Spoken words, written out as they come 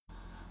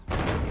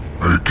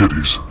Hey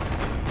kiddies,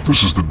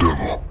 this is the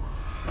devil,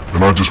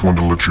 and I just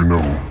wanted to let you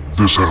know,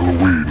 this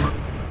Halloween,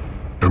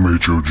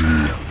 MHOG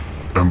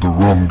and the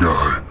Rum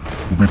Guy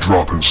will be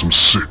dropping some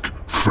sick,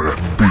 fat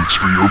beats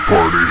for your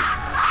party.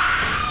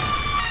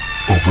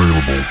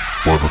 Available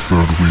by the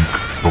 3rd week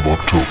of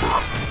October.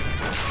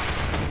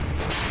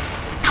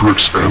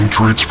 Tricks and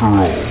treats for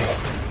all.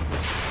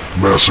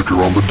 Massacre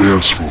on the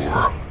dance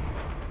floor.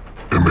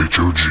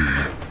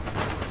 MHOG,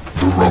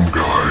 the Rum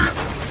Guy,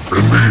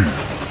 and me,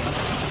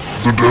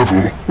 the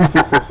devil.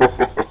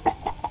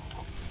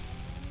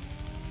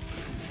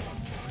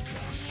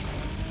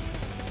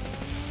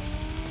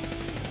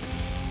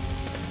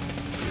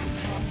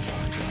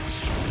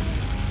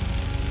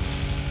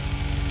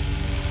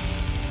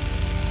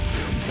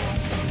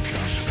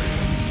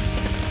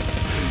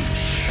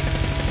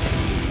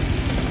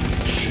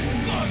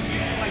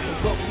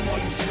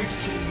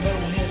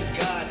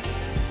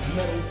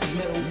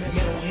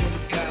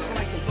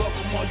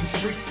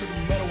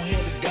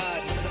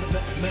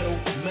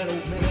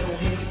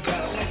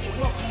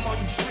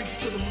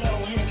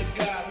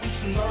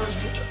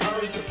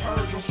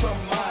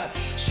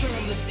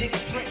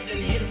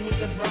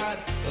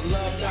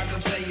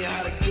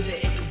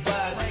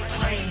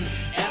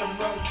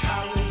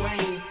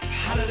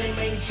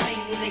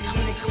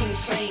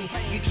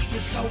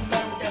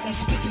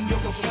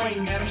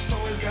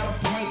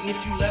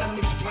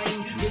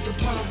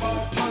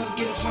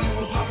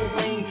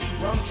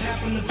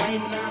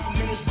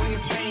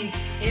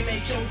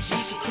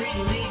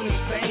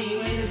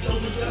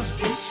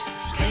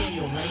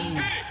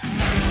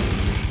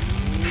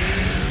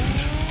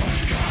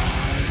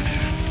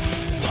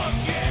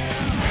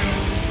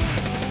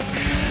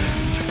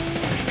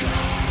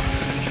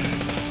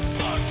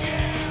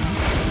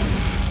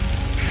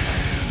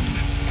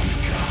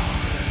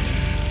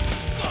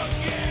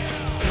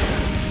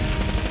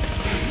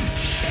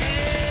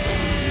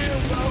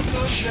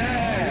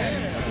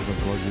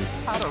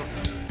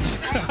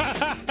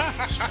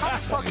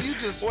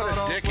 What a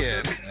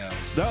dickhead.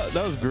 That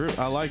was great.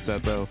 I like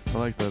that, though. I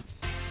like that.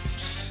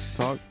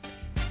 Talk.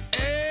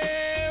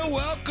 And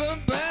welcome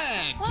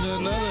back to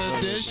another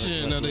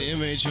edition of the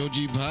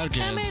MHOG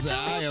podcast.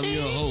 I am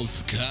your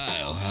host,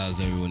 Kyle. How's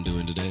everyone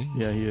doing today?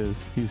 Yeah, he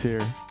is. He's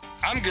here.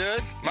 I'm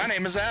good. My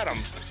name is Adam.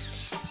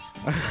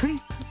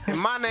 And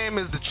my name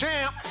is the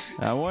champ,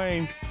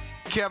 Wayne.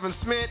 Kevin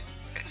Smith.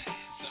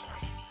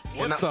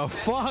 What the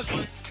fuck?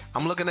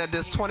 I'm looking at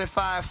this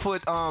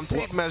 25-foot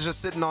tape measure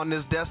sitting on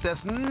this desk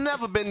that's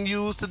never been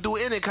used to do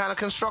any kind of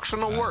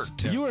constructional work.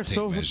 You are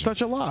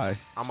such a lie.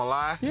 I'm a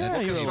lie? Yeah, you're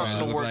a lie.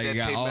 Constructional work Like you that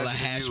got tape all the measure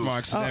hash used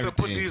marks and to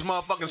put everything. these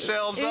motherfucking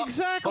shelves up?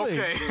 Exactly.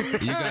 Okay.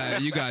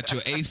 You got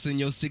your 8th and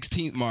your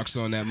 16th marks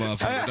on that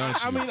motherfucker,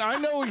 don't you? I mean, I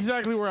know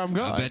exactly where I'm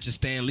going. I bet you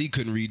Stan Lee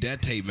couldn't read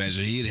that tape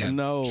measure. He'd have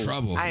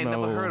trouble. I ain't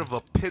never heard of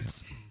a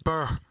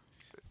Pittsburgh.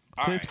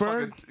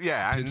 Pittsburgh?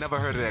 Yeah, I never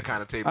heard of that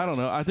kind of tape. I don't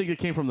know. I think it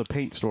came from the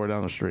paint store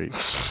down the street.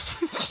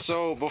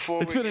 So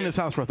It's been in this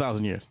house for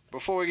 1,000 years.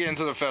 Before we get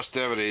into the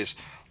festivities,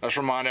 let's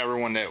remind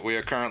everyone that we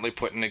are currently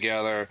putting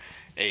together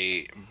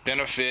a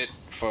benefit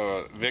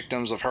for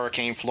victims of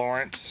Hurricane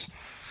Florence.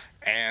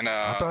 And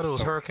I thought it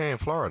was Hurricane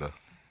Florida.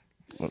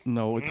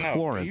 No, it's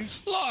Florence.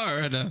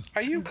 Florida.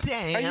 Are you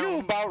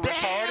about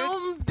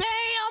retarded?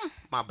 Damn.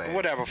 My bad.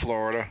 Whatever,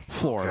 Florida.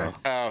 Florida.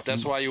 Oh,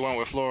 that's why you went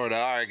with Florida.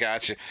 All right,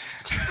 gotcha.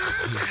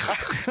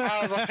 I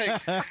was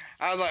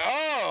like,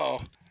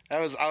 oh. I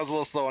was a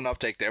little slow in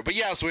uptake there. But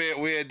yes,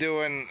 we're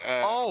doing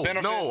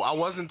benefit. No, I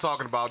wasn't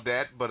talking about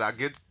that, but I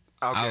get...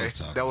 Okay,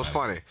 that was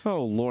funny.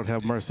 Oh, Lord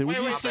have mercy. Wait,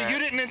 so you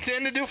didn't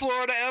intend to do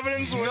Florida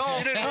evidence? No.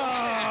 You didn't? So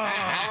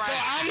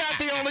I'm not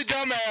the only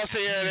dumbass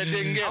here that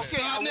didn't get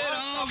Starting it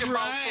off talking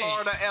about right.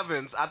 Florida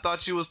Evans. I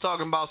thought you was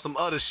talking about some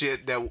other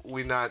shit that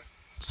we not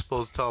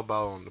supposed to talk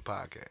about on the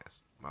podcast.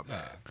 My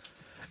bad.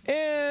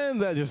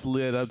 And that just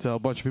led up to a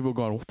bunch of people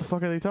going, what the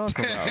fuck are they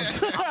talking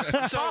about?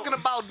 I'm talking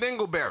about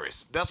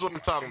dingleberries. That's what I'm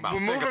talking about.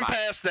 We're moving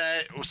past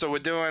that. So we're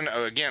doing,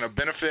 again, a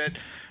benefit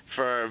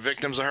for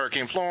victims of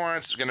Hurricane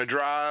Florence. We're going to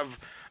drive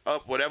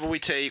up whatever we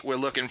take. We're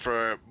looking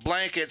for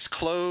blankets,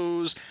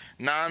 clothes,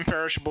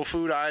 non-perishable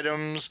food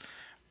items.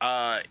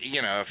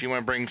 If you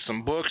want to bring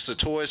some books or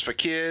toys for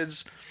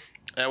kids,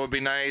 that would be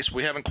nice.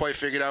 We haven't quite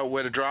figured out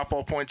where the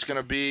drop-off point's going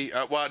to be.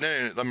 No, let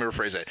me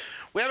rephrase that.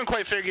 We haven't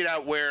quite figured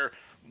out where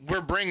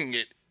we're bringing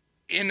it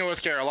in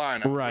North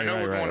Carolina. Right, I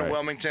know we're going to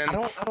Wilmington. I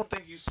don't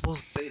think you're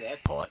supposed to say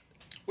that part.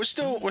 We're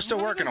still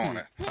working on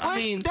it. I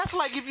mean, that's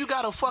like if you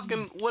got a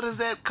fucking, what is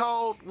that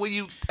called, where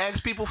you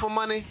ask people for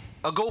money?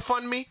 A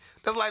GoFundMe?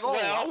 That's like,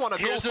 I want a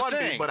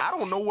GoFundMe, but I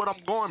don't know what I'm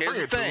going to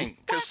bring it to. Here's the thing,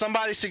 because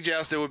somebody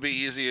suggested it would be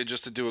easier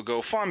just to do a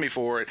GoFundMe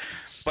for it,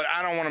 but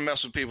I don't want to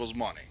mess with people's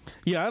money.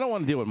 Yeah, I don't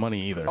want to deal with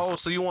money either. Oh,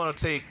 so you want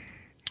to take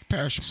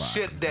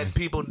shit that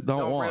people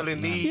don't really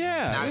need?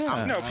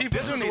 Yeah. No, people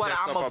This is need what that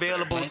I'm stuff up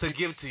available there. to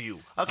give to you.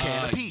 A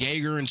can of peace.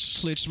 Jaeger and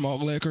Schlitz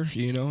malt liquor,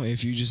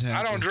 if you just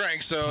have I don't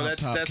drink, so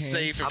that's top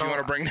safe cans. if you want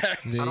to bring that.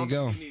 There you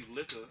go. You need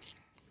liquor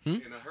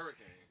in a hurricane.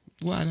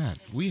 Why not?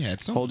 We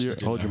had so Hold much your-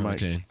 liquor hold in your the mic.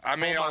 hurricane. I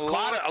mean, a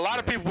lot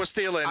of people were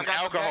stealing I got the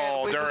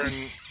alcohol bag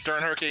with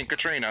during Hurricane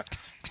Katrina.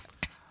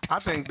 I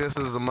think this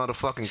is a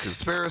motherfucking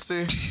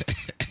conspiracy.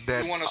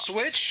 That You want to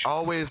switch?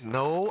 always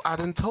no. I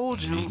done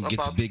told you You can get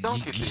the about big,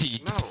 donkey you dick.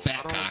 get the No, fat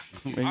I don't. cock.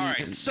 And All you-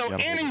 right. So yeah,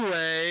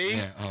 anyway,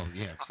 Yeah. Oh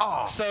yeah.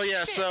 Oh,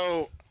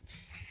 so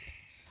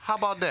how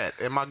about that?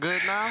 Am I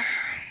good now?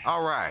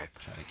 All right.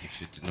 Trying to give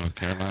shit to North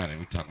Carolina.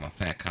 We talking about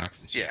fat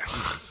cocks and shit. Yeah.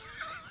 Jesus.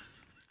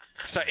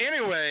 So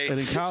anyway, And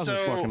then Kyle's is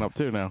fucking up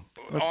too now.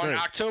 That's on great.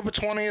 October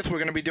 20th, we're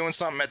going to be doing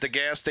something at the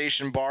gas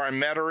station bar in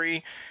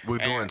Metairie. We're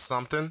doing And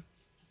something.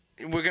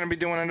 We're going to be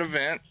doing an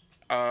event.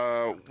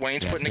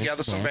 Wayne's Gas putting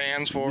together some station bar.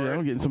 bands for Yeah, it.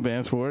 I'm getting some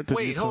bands for it. to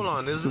Wait, get hold some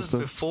on. Is this system.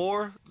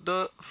 before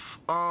the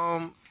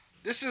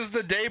This is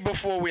the day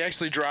before we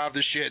actually drive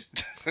the shit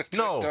to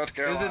No, North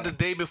Carolina. is it the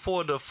day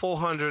before the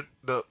 400,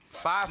 the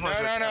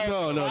 500?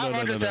 No, No,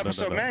 500th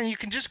episode. Man, you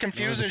can just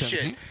confuse No, and the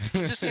shit.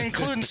 Just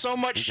including so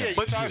much shit.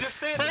 But you talk- just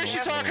said First it you're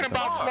has to talking be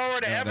about bar.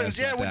 Florida No, Evans. that's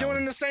Yeah, not we're that doing it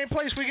one. in the same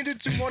place. We can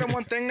do more than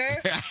one thing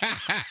there.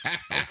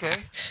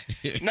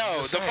 Okay.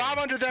 No, the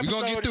 500th We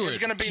gonna get episode through is it.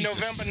 going to be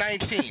Jesus. November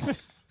 19th.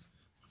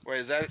 Wait,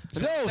 is that?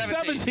 No,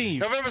 17th.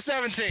 November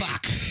 17th.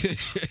 Fuck.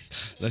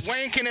 Let's.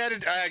 Wayne can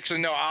edit. Actually,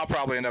 no, I'll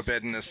probably end up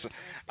editing this.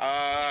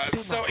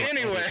 So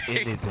anyway,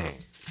 Anything.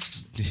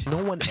 No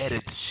one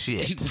edits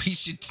shit. We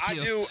should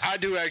still. I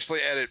do actually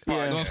edit Yeah,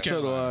 podcasts. North so do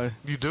Carolina.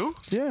 I. You do?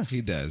 Yeah.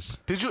 He does.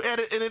 Did you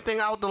edit anything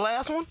out the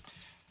last one?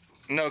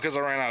 No, because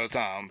I ran out of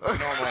time. Normally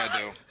I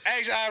do.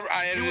 Actually, I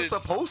You were edited.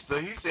 supposed to.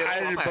 He said, I "Oh,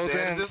 I'm edited gonna have both to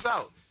edit ends. this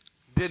out."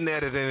 Didn't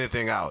edit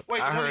anything out.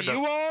 Wait, I the one heard that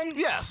you on?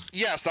 Yes,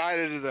 Yes, I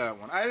edited that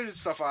one. I edited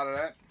stuff out of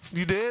that.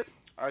 you did.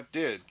 I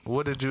did.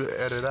 What did you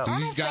edit out?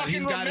 He's got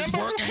his fucking work remember.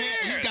 Who ahead.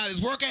 He's cares? got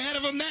his work ahead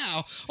of him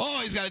now. Oh,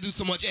 he's got to do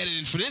so much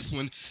editing for this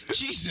one.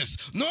 Jesus,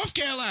 North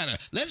Carolina.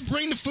 Let's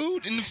bring the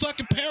food and the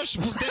fucking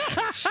perishables down.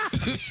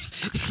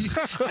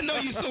 I know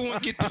you still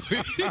want to get through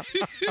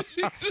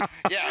it.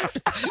 Yes.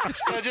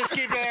 So just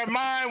keep that in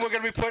mind. We're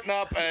going to be putting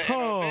up an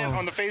event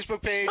on the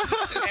Facebook page.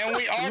 And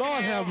we are Lord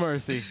gonna have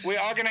mercy. We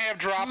are going to have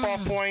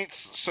drop-off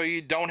points, so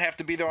you don't have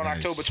to be there on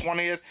Nice. October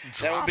 20th.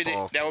 That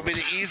would be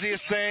the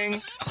easiest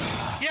thing.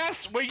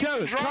 Yes, where you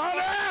Kevin, can drop calm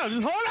down.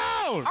 Just hold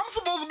on. I'm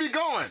supposed to be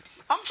going.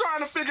 I'm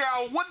trying to figure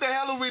out what the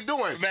hell are we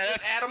doing. Man,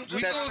 that's- Adam We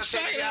just gonna take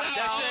figure it that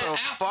out out to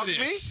after fuck this.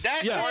 me?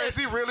 That's Yeah. Or it. is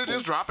he really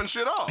just dropping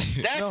shit off?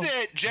 That's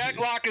it. Jack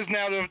Locke is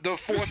now the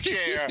fourth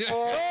chair.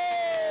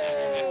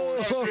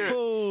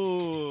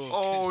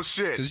 Oh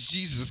shit! Because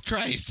Jesus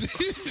Christ.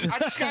 I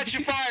just got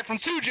you fired from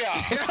 2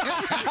 jobs.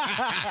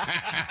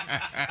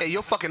 Hey,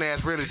 your fucking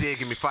ass really did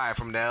get me fired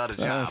from the other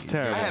job. That's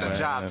terrible, I had a man.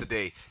 job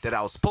today that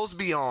I was supposed to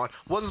be on.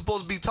 Wasn't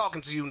supposed to be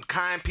talking to you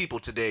kind people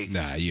today.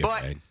 Nah, you're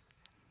but right.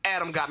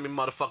 Adam got me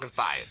motherfucking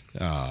fired.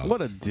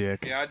 What a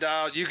dick. Yeah, I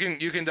dialed. You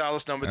can dial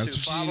this number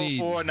That's too. what you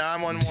need.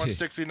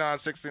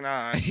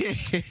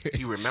 504-911-6969.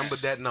 He remembered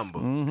that number.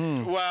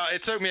 Well,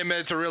 it took me a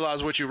minute to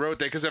realize what you wrote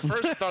there because at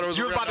first I thought it was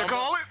You a was real about to number,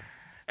 call it?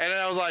 and then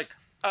I was like,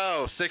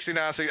 oh,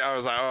 69, 60. I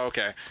was like, oh,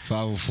 okay.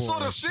 504. So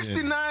the shit.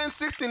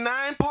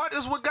 69 part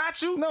is what got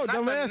you? No, Not the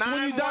dumbass,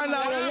 when you dial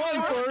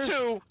 911 first.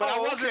 Too, but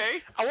Oh,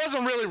 I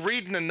wasn't really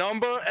reading the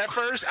number at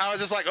first. I was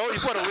just like, oh, you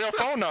put a real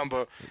phone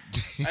number.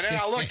 And then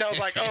I looked, I was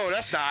like, oh,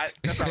 that's not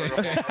a real phone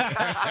number.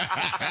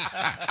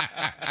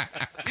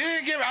 You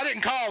didn't get me. I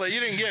didn't call it. You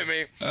didn't get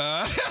me.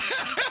 I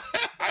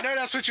know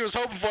that's what you was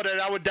hoping for, that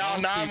I would dial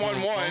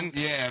 911.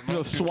 Yeah. You know,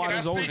 most people- swat Can I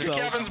his own speak to self.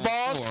 Kevin's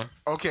boss?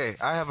 Okay,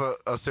 I have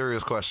a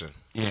serious question.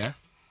 Yeah.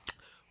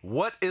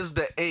 What is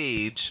the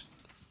age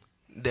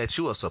that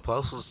you are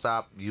supposed to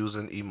stop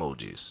using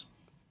emojis?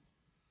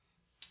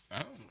 I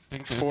don't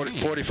think there's 40, any.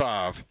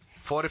 45.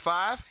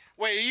 45?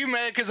 Wait, are you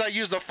mad because I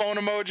used the phone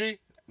emoji?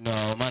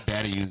 No, my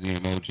daddy used the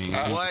emoji. He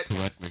didn't What?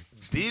 correct me.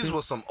 These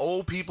were some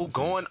old people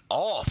going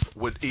off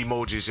with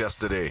emojis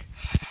yesterday.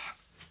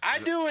 I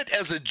do it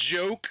as a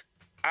joke.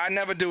 I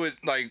never do it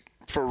like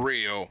for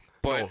real.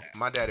 But Oh,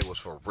 my daddy was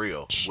for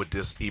real with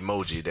this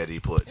emoji that he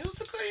put. It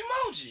was a good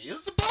emoji. It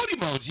was a boat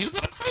emoji. He was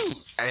on a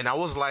cruise. And I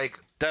was like,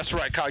 that's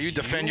right, Kyle. You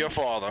defend your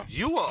father.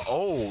 you are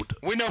old.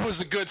 We know who's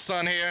a good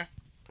son here.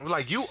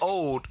 Like, you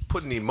old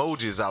putting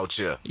emojis out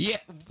here. Yeah,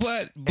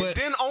 but And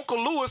then Uncle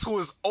Lewis, who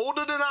is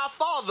older than our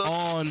father,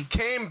 On-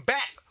 came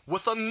back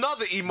with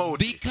another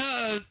emoji.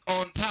 because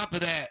on top of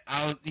that,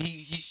 what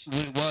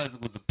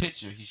it was a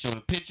picture. He showed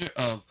a picture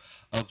of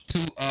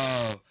two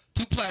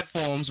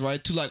platforms,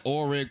 right? Two like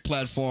oil rig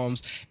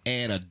platforms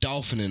and a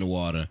dolphin in the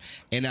water.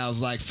 And I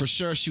was like, for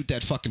sure, shoot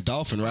that fucking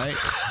dolphin, right?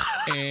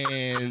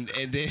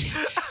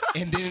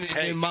 and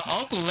then my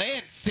Uncle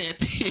Lance said,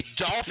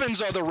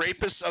 Dolphins are the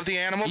rapists of the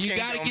animal you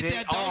kingdom. gotta get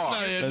that dolphin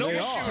out of there. They No are.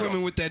 one's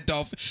swimming with that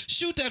dolphin.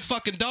 Shoot that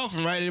fucking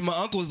dolphin, right? And my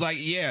uncle was like,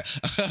 yeah,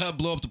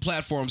 blow up the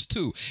platforms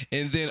too.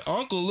 And then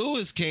Uncle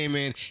Lewis came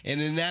in, and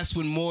then that's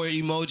when more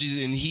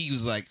emojis, and he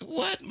was like,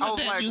 what? I My was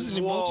dad like,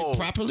 using whoa. emoji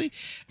properly?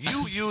 You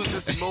use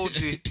this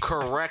emoji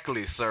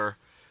correctly, sir.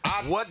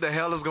 What the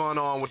hell is going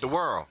on with the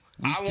world?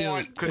 We I still,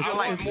 want- Because I you're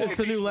want like, It's, more it's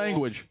a new people-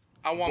 language.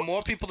 I want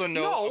more people to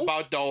know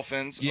about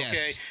dolphins, Yes.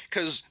 okay?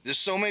 Because there's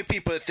so many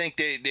people that think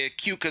they're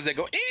cute because they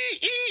go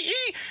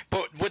ee.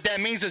 But what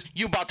that means is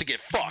you about to get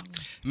fucked.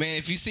 Man,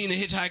 if you've seen The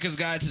Hitchhiker's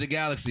Guide to the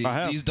Galaxy,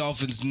 these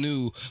dolphins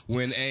knew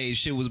when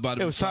shit was about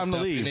to be fucked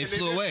up, and they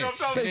flew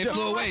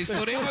away.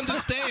 So they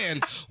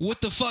understand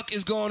what the fuck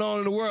is going on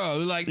in the world.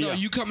 They're like, no,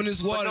 you come in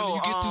this water and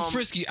you get too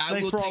frisky,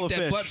 I will take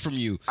that butt from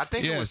you. I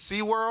think it was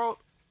SeaWorld.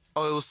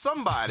 Oh, it was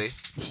somebody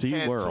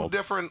had two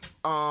different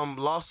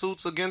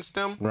lawsuits against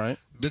them. Right.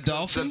 The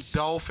dolphins? The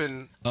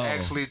dolphin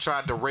actually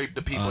tried to rape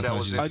the people that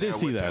was in there. I did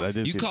see that.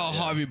 You call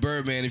Harvey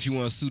Birdman if you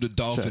want to sue the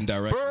dolphin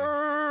directly.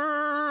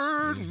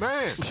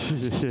 Birdman.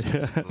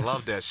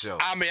 Love that show.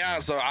 I'll be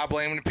honest, though, I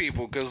blame the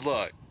people because,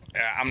 look,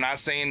 I'm not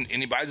saying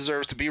anybody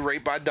deserves to be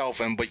raped by a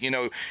dolphin, but, you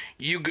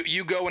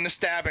go in the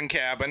stabbing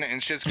cabin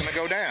and shit's going to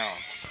go down.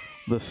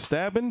 The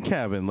stabbing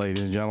cabin,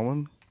 ladies and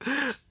gentlemen.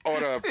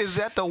 Is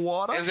that the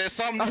water? Is there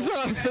something? That's what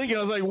I was thinking.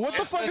 I was like, what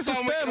the fuck is the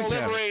stabbing cabin?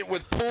 Liberate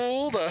with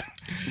pool,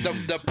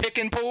 the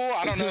picking pool?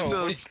 I don't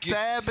know. The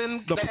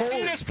stabbing, the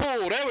penis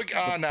pool. There we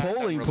go. No,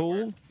 polling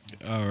pool.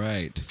 All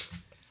right.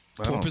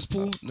 Porpoise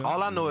pool? No,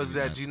 all I know is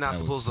that you're not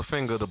supposed to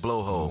finger the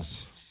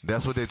blowhole.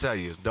 That's what they tell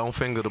you. Don't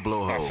finger the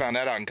blowhole. I found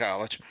that out in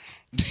college.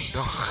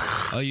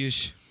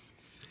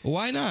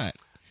 Why not?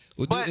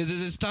 Well, does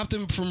it stop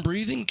them from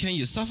breathing? Can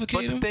you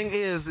suffocate them? But the thing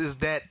is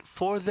that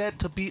for that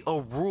to be a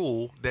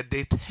rule that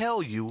they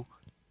tell you,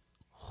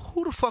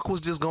 who the fuck was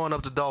just going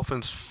up to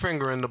dolphins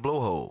fingering the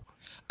blowhole?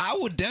 I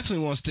would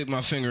definitely want to stick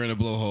my finger in a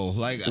blowhole.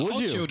 Like,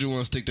 all children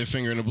want to stick their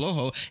finger in a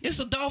blowhole. It's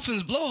a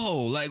dolphin's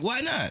blowhole. Like,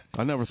 why not?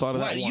 I never thought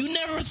of that. You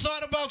never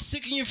thought about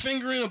sticking your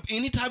finger in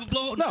any type of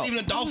blowhole? No, not even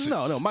a dolphin.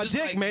 No. My Just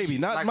dick, maybe.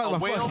 Not like my a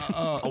whale.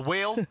 A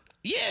whale.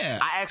 Yeah.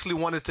 I actually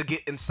wanted to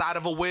get inside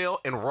of a whale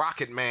and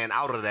Rocket Man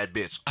out of that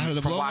bitch. Out of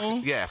the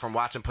blowhole? From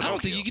watching Pinocchio. I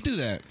don't think you could do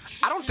that.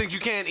 I don't think you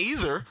can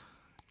either.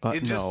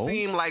 It just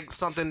seemed like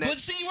something that. But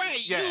see, right,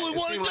 yeah, you would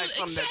want to do like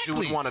something that you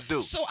would want to do.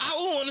 So I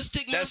would want to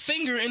stick my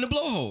finger in the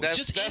blowhole.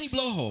 Just any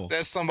blowhole.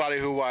 That's somebody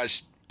who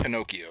watched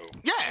Pinocchio.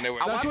 Yeah,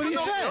 that's what he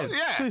said. Yeah,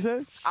 that's what he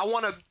said. I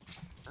want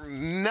to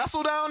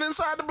nestle down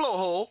inside the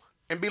blowhole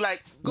and be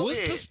like, go What's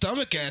ahead. the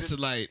stomach acid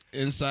like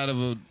inside of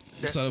a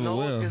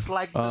whale? It's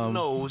like the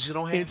nose. You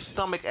don't have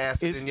stomach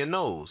acid in your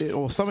nose.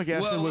 Stomach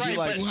acid would be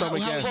like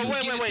stomach acid.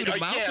 Wait.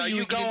 Are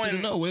you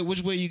going?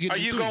 Which way you get? Are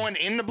you going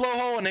in the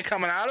blowhole and then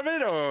coming out of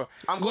it, or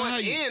I'm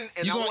going in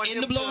and you I going want in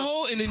him the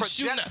blowhole and then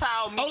shooting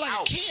projectile me like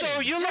out. a cannon. so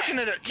you're looking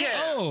at it? Yeah.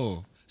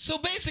 Oh, so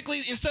basically,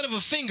 instead of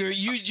a finger,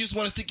 you just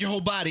want to stick your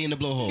whole body in the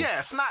blowhole. Yeah,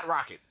 snot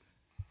rocket.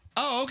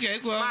 Oh, okay.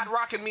 Well, Snot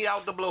rocket me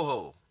out the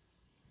blowhole.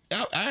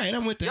 all right,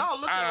 I'm with that.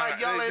 Y'all looking like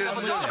y'all ain't This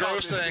never is just thought about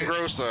grosser this and shit.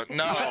 grosser.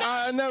 No,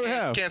 I never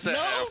have. can't say.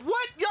 No,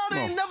 what? Y'all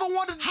ain't never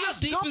wanted to How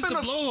just deep jump is in the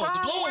a blowhole? The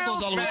sperm blowhole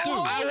goes all the way whale's through.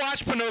 blowhole? I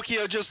watched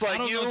Pinocchio just like I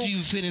don't know if you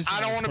fit inside I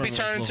don't the want to be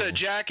sperm turned to a blowhole.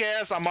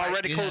 jackass. I'm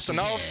already close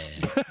enough.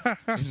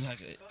 It's like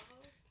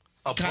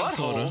A Kinda, butthole?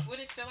 sorta. Would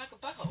it feel like a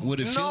butthole? Would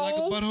it feel like a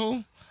No.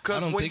 butthole? I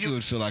don't think it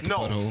would feel like a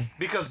butthole.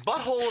 because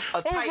buttholes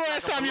are tight. When was the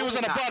last time you was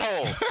in a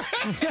butthole?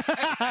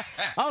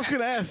 I was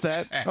gonna ask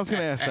that.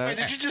 Wait,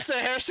 did you just say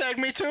hashtag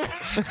me too?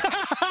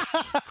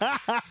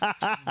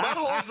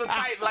 Buttholes are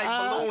tight like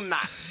balloon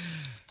knots.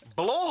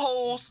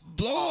 Blowholes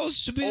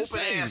should be the Open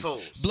same.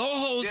 assholes.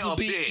 Blowholes They're would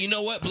be, big. you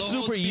know what? Blowholes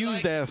Super would be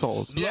used like,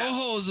 assholes.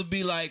 Blowholes would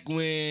be like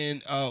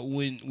when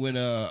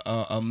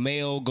a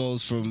male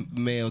goes from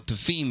male to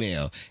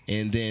female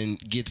and then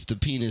gets the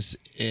penis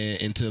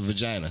into a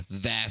vagina.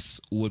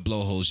 That's what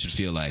blowholes should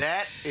feel like.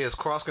 That is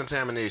cross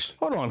contamination.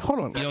 Hold on.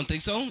 You don't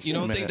think so? You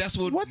don't think that's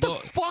what? What the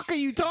fuck are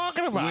you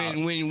talking about?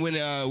 When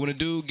a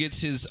dude gets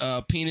his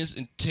penis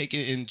and taken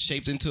and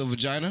shaped into a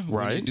vagina, when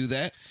Right. they do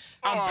that.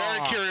 I'm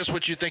very curious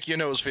what you think your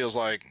nose feels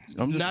like.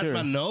 I'm just Not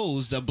curious. my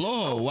nose, the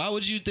blowhole. Why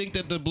would you think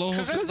that the blowhole?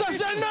 Because I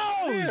said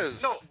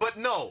nose.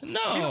 No.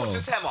 No. You don't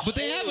just have a But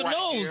they hole have a right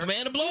nose, here.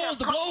 man. The blowhole's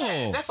the Yeah,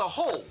 blowhole. That's a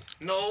hole.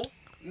 No.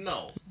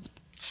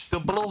 The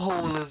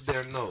blowhole is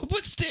their nose.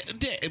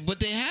 But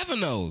they have a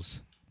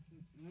nose.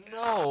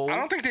 No. I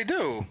don't think they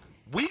do.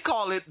 We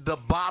call it the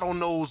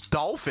bottlenose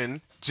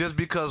dolphin just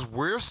because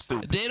we're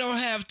stupid. They don't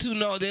have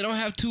They don't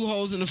have two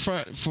holes in the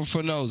front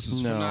for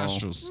noses, for No.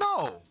 nostrils.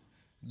 No.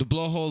 The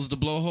blowhole's the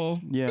blowhole.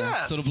 Yeah.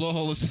 Yes. So the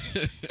blowhole is.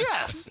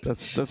 Yes.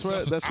 That's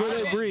where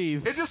they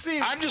breathe. It just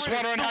seems. I'm just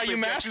pretty wondering how you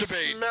stupid that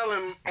masturbate. You smell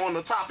him on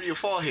the top of your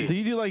forehead. Do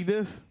you do like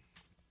this?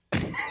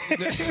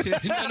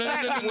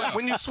 No.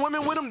 When you're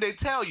swimming with them, they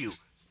tell you.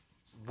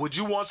 Would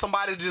you want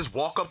somebody to just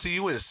walk up to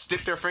you and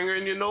stick their finger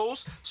in your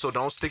nose? So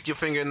don't stick your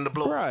finger in the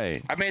blow.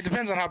 Right. I mean, it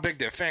depends on how big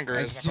their finger I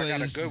is. If I swear got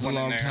a this good is a one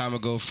in long there. time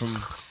ago.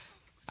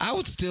 I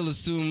would still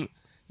assume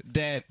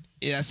that.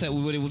 Yeah, I said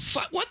what it would.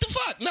 What the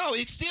fuck? No,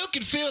 it still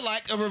can feel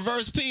like a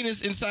reverse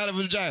penis inside of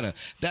a vagina.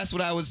 That's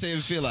what I would say it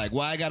would feel like.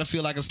 Why I gotta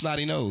feel like a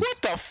snotty nose?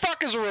 What the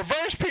fuck is a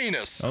reverse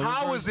penis?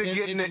 How is it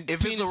getting?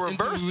 If it's a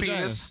reverse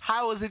penis,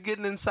 how is it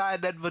getting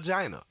inside that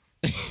vagina?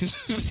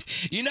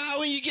 You know how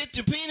when you get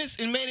your penis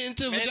and made it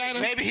into a vagina?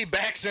 Maybe he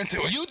backs into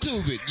it.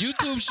 YouTube it.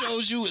 YouTube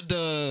shows you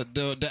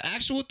the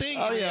actual thing.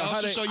 Oh, and yeah, they how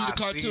also they- show you the I've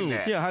seen cartoon.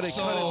 that. Yeah, how they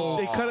cut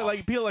it? They cut it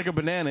like peel like a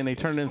banana and they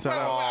turn it inside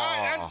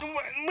out.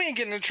 We ain't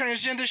getting the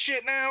transgender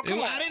shit now. Come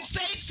on. I didn't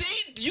say.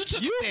 See, you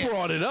took You it there.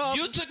 brought it up.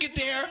 You took it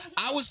there.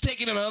 I was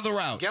taking another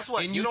route. Guess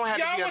what? And You don't have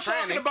to Y'all be a was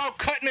talking tranny. about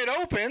cutting it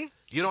open.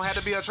 You don't have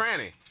to be a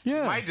tranny. Yeah.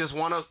 You might just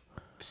want to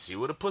see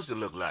what a pussy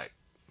look like.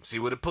 See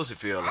what a pussy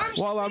feel like.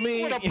 Well, I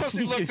mean, what a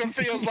pussy looks and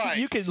feels like.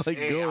 You can like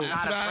Hey, go. I'm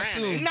That's not what a I tranny.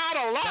 assume. Not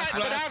a lot, That's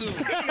what but I I've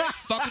assume. seen it.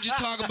 Fuck what you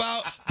talk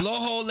about.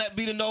 Blowhole, let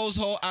be the nose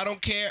hole. I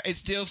don't care. It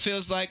still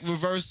feels like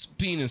reverse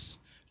penis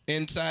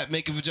inside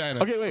making vagina.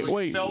 Okay,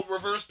 wait. Felt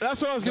reverse.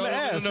 That's what I was No, gonna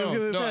ask. I was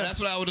gonna no, say. that's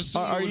what I would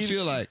assume Are it would you-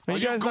 feel like. Are Are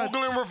you you guys not?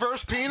 googling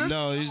reverse penis?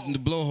 No, it's the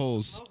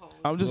blowholes.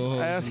 I'm just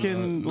Blowholes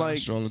asking, like,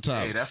 on the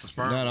top. Hey, that's a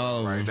sperm Not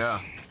all of right them.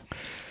 there.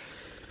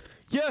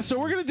 yeah. So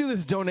we're gonna do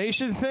this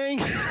donation thing.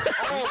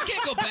 Oh, we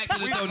can't go back to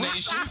the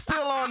donation. We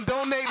still on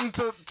donating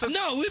to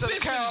No, we've to been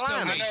finished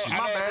Carolina. donation. I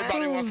know My bad.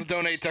 everybody wants to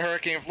donate to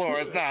Hurricane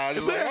Florence. Nah, it's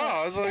just like,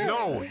 oh, it's like,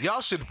 No, y'all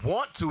should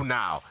want to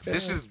now.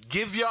 This is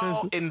give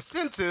y'all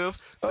incentive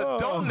to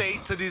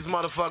donate to these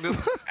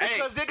motherfuckers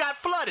because they got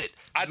flooded.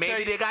 I tell Maybe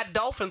you- they got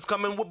dolphins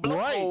coming with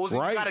blowholes,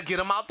 and right. you gotta get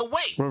them out the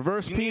way.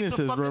 Reverse You need to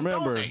penises. fucking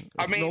Remember, donate. it's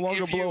I mean, no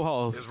longer if you-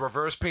 blowholes. It's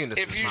reverse penis.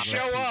 if you my show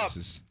bad. up,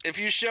 penises. if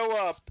you show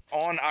up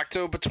on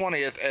October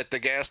 20th at the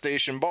gas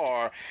station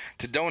bar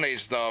to donate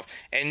stuff,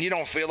 and you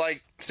don't feel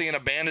like seeing a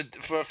band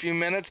for a few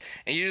minutes,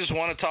 and you just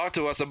want to talk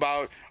to us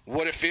about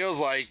what it feels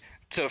like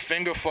to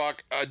finger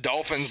fuck a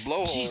dolphin's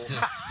blowhole.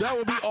 Jesus. That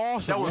would be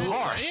awesome. That was man.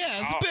 harsh. Yeah,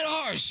 it's a bit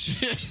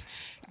harsh.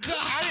 God.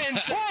 I didn't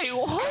say, Wait,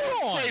 hold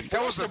on. say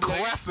That was forcibly.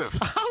 aggressive.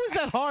 How is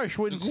that harsh?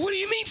 When What do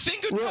you mean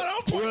finger? No,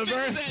 don't point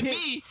reverse fingers at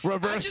me.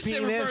 reverse I just said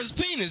penis. reverse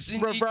penis.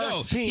 And,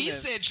 Reverse He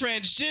penis. said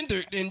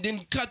transgender and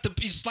then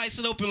slice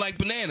it open like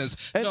bananas.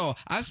 And- no,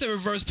 I said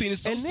reverse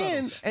penis. So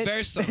subtle.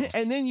 Very subtle.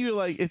 and then you're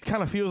like, it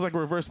kind of feels like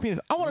reverse penis.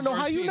 I want to know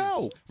Reverse how you penis.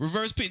 know.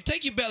 Reverse penis.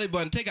 Take your belly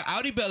button. Take an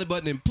outie belly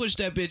button and push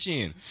that bitch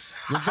in.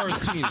 Reverse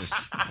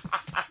penis.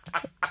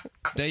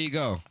 There you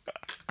go.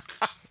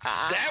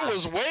 That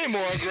was way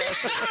more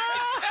aggressive.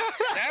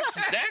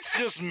 That's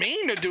just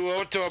mean to do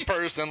it to a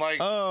person. Like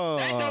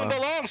that don't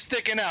belong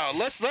sticking out.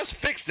 Let's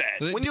fix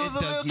that. When you was a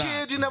It does little not.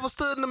 kid, you never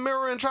stood in the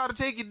mirror and tried to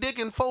take your dick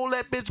and fold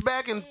that bitch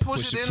back and push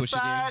it push it in.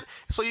 inside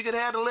so you could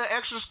have a little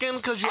extra skin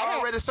because you're I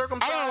don't- already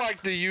circumcised. I don't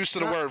like the use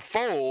of the word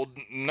fold.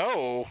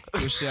 No.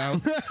 Push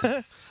out.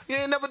 You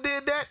ain't never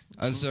did that?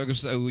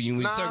 Uncircumcised. When you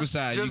Nah,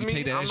 circumcised, you just can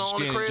me. take that I'm the extra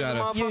only skin and crazy try to.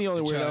 motherfucker. You're the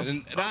only Try- weirdo.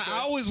 And I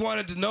always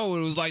wanted to know what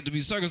it was like to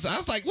be circumcised. I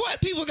was like, what?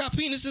 People got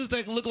penises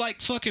that look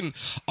like fucking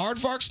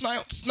aardvark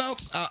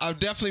snouts? I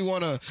definitely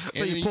want to.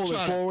 So you pull it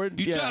forward?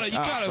 You Yeah, try I to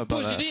thought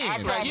push that. it in.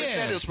 I probably yeah.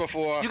 said this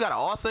before. You got an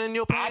author in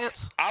your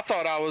pants? I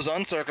thought I was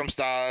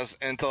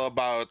uncircumcised until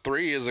about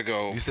 3 years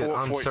ago. You said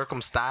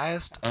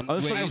uncircumcised? Wait, you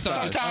Uncircumcised.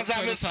 talking Sometimes I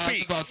uncircumcised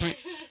misspeak. about three.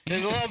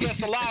 There's a little bit of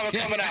saliva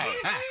coming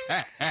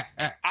out.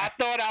 I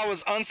thought I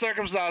was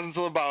uncircumcised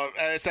until about,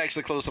 it's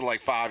actually closer to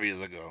like 5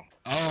 years ago.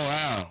 Oh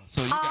wow!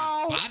 So you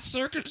How? got bot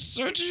surgery?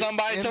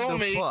 Somebody In told the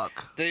me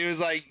fuck? that he was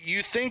like,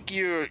 you think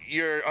you're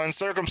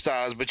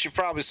uncircumcised, but you're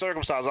probably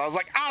circumcised. I was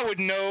like, I would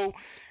know.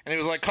 And he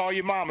was like, call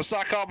your mama. So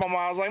I called my mom.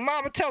 I was like,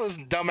 Mama, tell this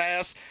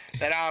dumbass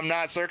that I'm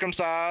not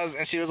circumcised.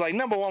 And she was like,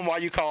 number one, why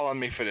you calling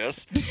me for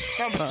this?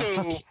 Number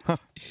two,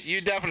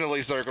 you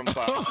definitely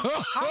circumcised.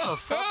 How the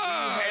fuck do you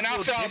have And I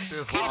your felt, dick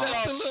this He hard?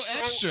 left a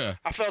little extra.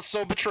 I felt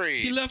so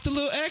betrayed. He left a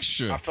little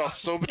extra. I felt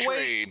so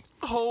betrayed.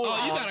 Hold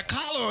Oh, you on. got a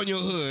collar on your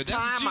hood. That's what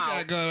Time you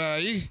out. got going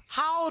on.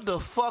 How the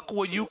fuck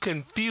were you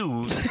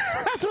confused?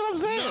 That's what I'm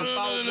saying.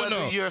 about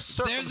whether you're There's a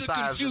circumcised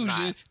or confusion.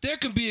 not. There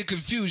can be a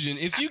confusion.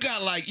 If you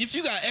got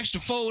extra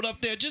fold up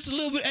there, just a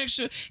little bit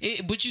extra,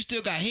 but you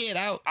still got head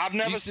out. I've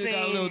never you still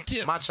got a seen little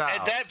tip. My child.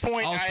 At that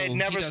point, also, I had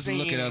never he doesn't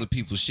seen. look at other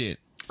people's shit.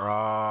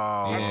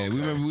 Oh, Yeah, we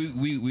remember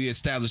we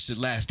established it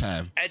last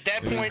time. At that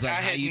It was point, like, I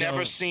how had you never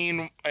don't-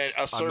 seen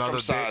a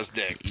circumcised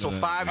dick. So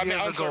 5 I mean,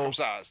 years ago,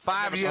 uncircumcised.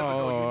 5 years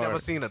ago, you Oh. never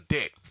seen a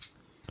dick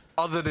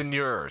other than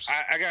yours.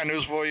 I got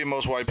news for you.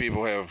 Most white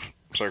people have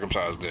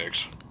circumcised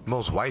dicks.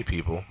 Most white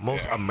people,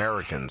 most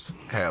Americans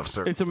have It's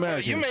circumcised.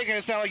 American. You making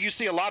it sound like you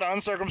see a lot of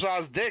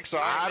uncircumcised dicks. So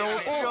I don't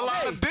see a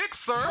lot of dicks,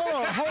 sir.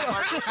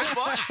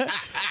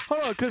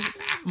 Hold on, because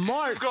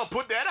Mark. Just gonna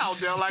put that out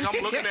there like I'm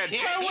looking at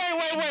dicks.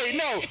 Wait.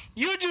 No,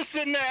 you just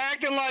sitting there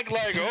acting like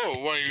oh,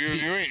 wait,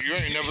 you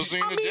ain't never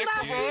seen I a mean, dick I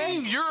before.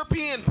 seen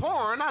European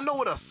porn. I know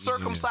what a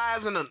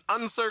circumcised and an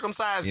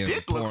uncircumcised Yeah,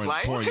 dick looks porn-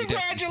 like. porn, you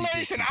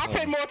definitely see Congratulations! dicks I in pay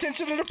porn. more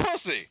attention to the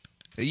pussy.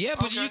 Yeah,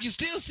 but you can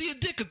still see a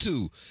dick or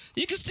two.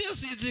 You can still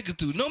see a dick or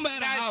two, no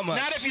matter how much.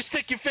 Not if you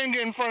stick your finger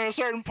in front of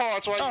certain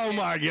parts. Right? Oh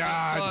my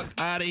God. Fuck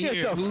out of Get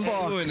here. the Who's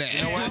fuck. doing that?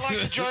 I like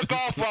to jerk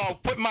off while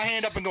putting my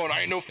hand up and going,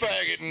 I ain't no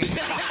faggot. And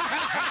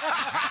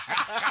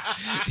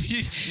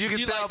You can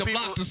You tell like to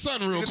people. block the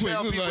sun real you can quick.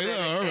 tell It's people like, that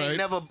yeah, all they right.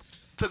 never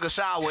took a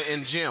shower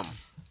in gym.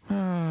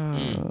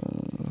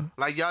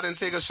 Like y'all didn't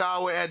take a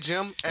shower at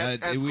gym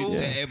at school.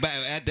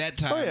 At that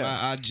time,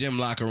 our gym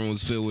locker room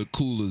was filled with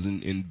coolers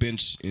and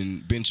bench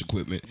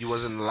equipment. You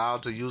wasn't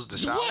allowed to use the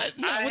shower. What?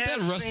 No, with that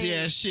rusty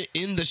ass shit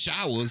in the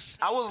showers.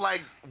 I was like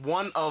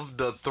one of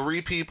the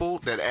 3 people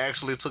that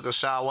actually took a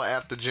shower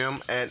after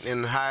gym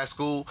in high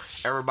school.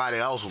 Everybody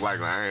else was like,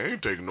 I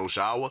ain't taking no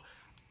shower.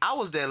 I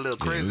was that little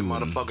crazy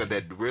motherfucker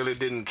that really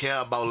didn't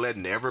care about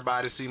letting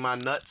everybody see my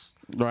nuts.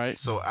 Right.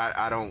 So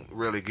I don't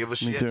really give a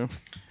shit. Me too.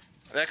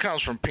 That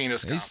comes from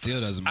penis confidence. He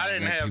still doesn't. I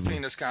didn't have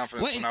penis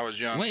confidence when I was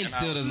young. Wayne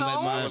still doesn't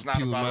let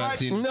people mind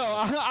see. No,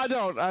 I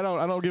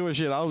don't give a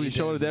shit. I'll be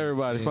showing it to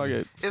everybody. Fuck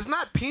it. It's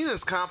not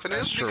penis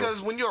confidence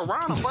because when you're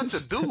around a bunch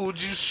of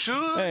dudes, you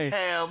should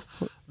have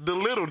the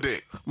little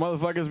dick.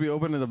 Motherfuckers be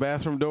opening the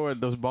bathroom door at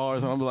those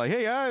bars, and I'm like,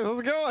 hey guys, how's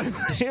it going?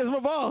 Here's my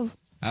balls.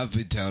 I've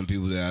been telling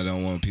people that I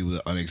don't want people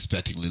to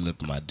unexpectedly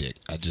look at my dick.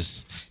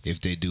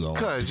 If they do, I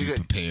want to be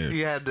prepared.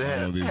 You had to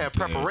have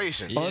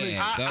preparation.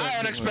 Yeah, I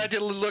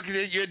unexpectedly looked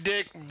at your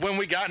dick when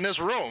we got in this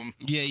room.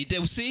 Yeah, you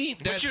did. See?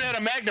 But you had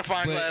a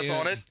magnifying glass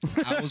on it.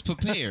 I was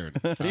prepared.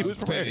 He was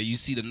prepared. You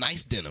see the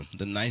nice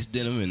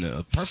denim and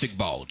a perfect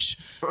bulge.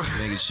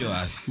 Making sure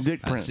I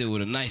sit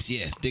with a nice,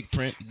 dick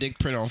print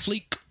on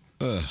fleek.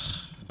 Ugh.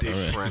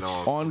 Dick print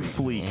on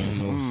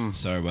fleek.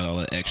 Sorry about all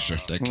that extra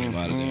that came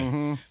out of there.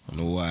 I don't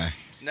know why.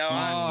 No,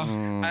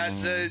 I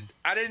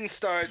didn't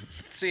start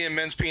seeing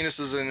men's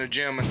penises in the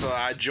gym until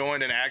I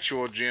joined an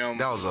actual gym.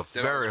 That was a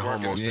very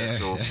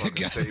homosexual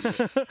fucking statement.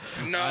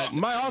 No,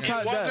 my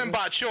all-time, it wasn't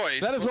by choice.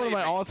 That is one of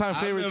my all-time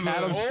favorite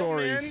Adam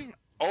stories.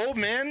 Old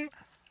men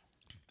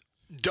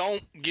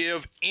don't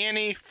give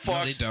any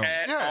fucks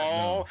at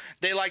all. No.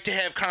 They like to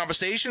have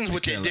conversations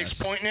with their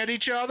dicks pointing at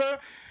each other.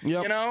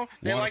 Yep. You know,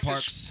 they Water like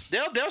parks.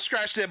 they'll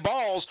scratch their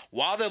balls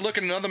while they're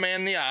looking another man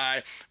in the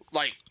eye,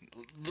 like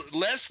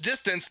less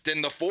distance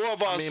than the 4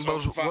 of us. Five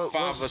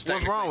of us.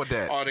 What's wrong with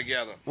that? All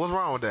together. What's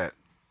wrong with that?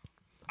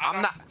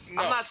 I'm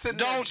not sitting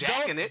there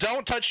jacking it.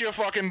 Don't touch your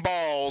fucking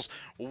balls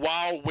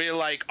while we're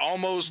like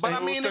almost. But I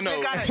mean, if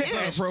they got it's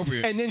not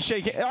appropriate. And then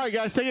shake it. All right,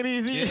 guys, take it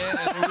easy.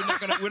 Yeah,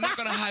 we're not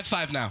gonna high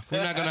five now.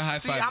 We're not gonna high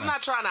five. See, I'm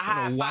not trying to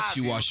high five. Watch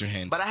you wash your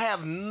hands. But I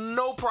have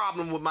no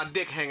problem with my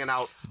dick hanging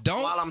out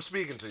while I'm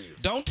speaking to you.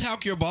 Don't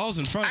talk your balls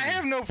in front of me. I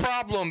have no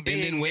problem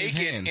being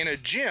naked in a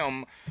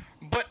gym,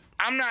 but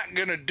I'm not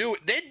gonna do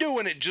it. They're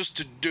doing it just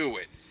to do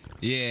it.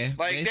 Yeah,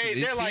 like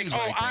they're like,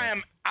 oh,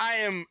 I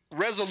am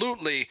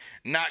resolutely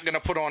not gonna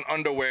put on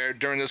underwear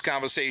during this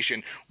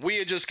conversation. We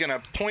are just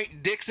gonna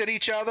point dicks at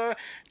each other.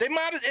 They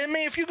might. I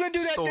mean, if you're gonna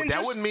do that, so then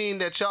that would mean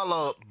that y'all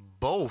are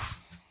both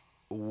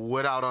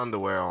without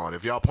underwear on.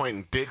 If y'all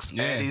pointing dicks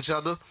at each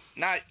other,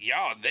 not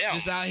y'all. Them.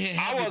 Just out here.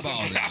 I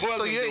wasn't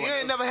so you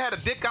ain't never had a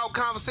dick out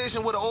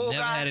conversation with an old guy.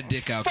 Never had a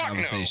dick out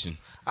conversation.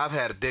 No. I've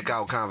had a dick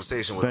out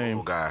conversation with an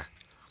old guy.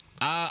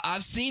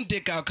 I've seen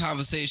dick out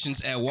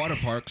conversations at water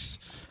parks,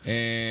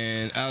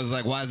 and I was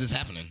like, "Why is this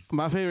happening?"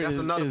 My favorite That's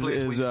another place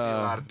where you see a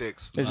lot of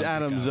dicks. Is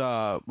Adam's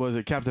was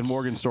it Captain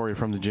Morgan story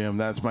from the gym?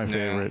 That's my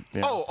favorite.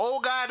 Yeah. Oh,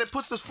 old guy that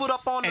puts his foot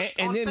up on the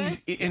and then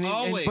thing?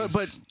 always.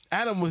 But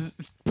Adam was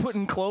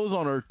putting clothes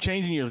on or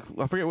changing your.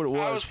 I forget what it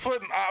was.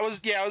 I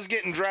was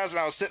getting dressed and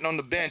I was sitting on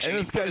the bench and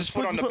he put his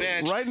foot on the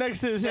bench right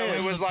next to his head.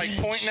 It was like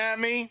pointing at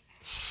me,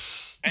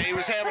 and he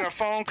was having a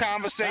phone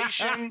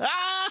conversation.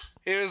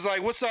 It was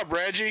like, "What's up,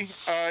 Reggie?"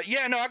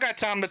 Yeah, no, I got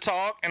time to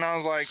talk. And I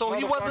was like, "So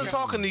he wasn't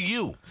talking to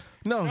you?"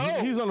 No.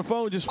 He was on the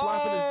phone just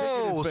flapping his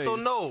dick in his face. So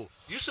no,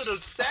 you should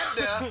have sat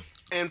there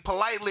and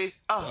politely,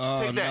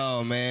 take that.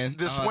 No, man.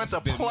 Just went to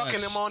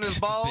plucking him on his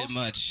balls. It's a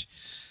bit much.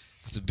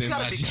 It's a bit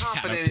much. You gotta be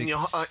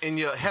confident in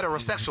your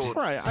heterosexual.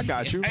 Right, I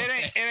got you.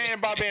 It ain't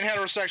about being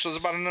heterosexual. It's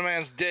about another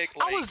man's dick.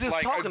 Like, I was just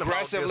talking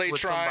aggressively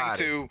about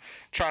this with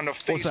trying to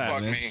face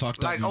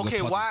fuck me. Like,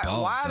 okay,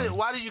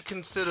 why do you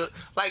consider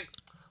like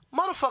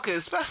motherfucker,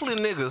 especially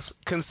niggas,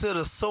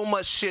 consider so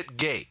much shit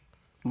gay?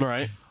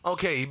 Right.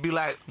 Okay, you'd be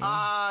like,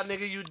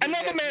 nigga, you did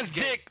another man's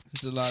dick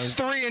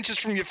 3 inches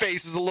from your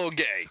face is a little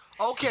gay.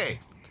 Okay,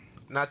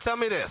 now tell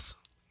me this.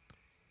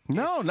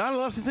 No, not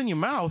unless it's in your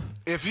mouth.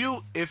 If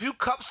you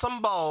cup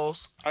some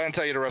balls, I can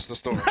tell you the rest of the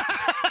story.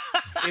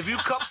 If you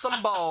cup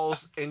some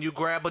balls and you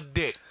grab a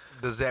dick,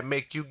 does that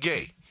make you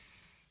gay?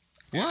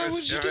 Why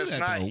would you do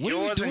that, though? What are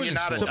we doing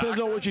this for?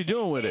 Depends on what you're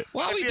doing with it.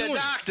 Why are we doing it?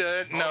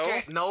 Doctor, no.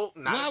 Okay, no,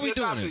 not why are we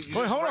doing it?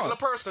 Wait, hold on.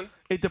 Person.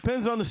 It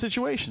depends on the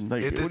situation.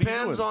 Like, it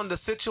depends on the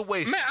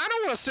situation. Man, I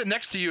don't want to sit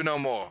next to you no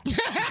more.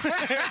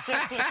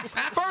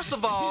 First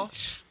of all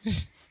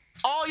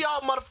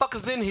y'all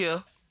motherfuckers in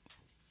here,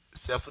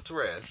 except for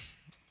Therese,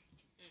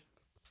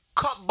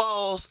 cup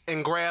balls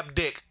and grab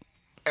dick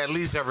at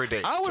least every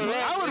day. I would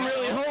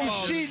really hope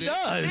she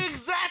does.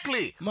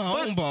 Exactly.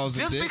 My own balls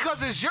just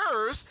because it's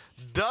yours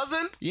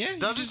doesn't change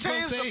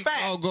the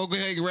fact. Oh, go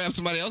ahead and grab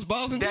somebody else's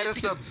balls and dick. That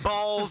is a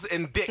balls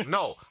and dick.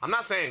 No, I'm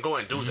not saying go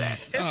and do that.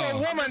 If a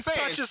woman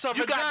touches her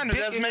vagina,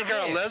 does make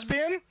her a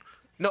lesbian?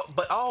 No,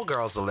 but all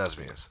girls are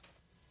lesbians.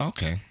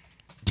 Okay.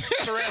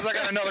 Therese, I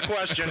got another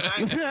question.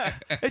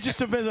 It just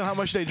depends on how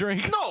much they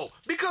drink. No,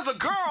 because a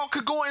girl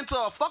could go into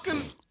a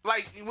fucking,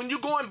 like, when you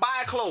go and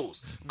buy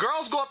clothes,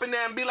 girls go up in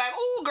there and be like,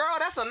 "Oh, girl,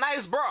 that's a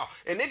nice bra,"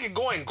 and they could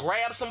go and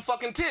grab some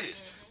fucking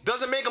titties.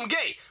 Doesn't make them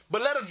gay,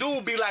 but let a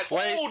dude be like,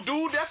 "Oh,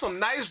 dude, that's some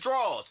nice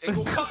drawers," and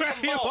go cut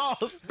some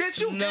balls. Bitch,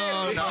 you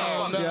No.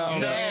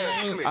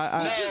 Exactly.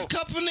 You just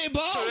cupping their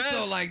balls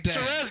though like that.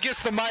 Therese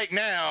gets the mic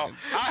now.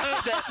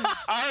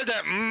 I heard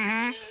that.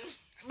 Mm-hmm.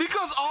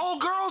 Because all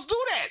girls do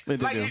that. They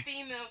Like, do.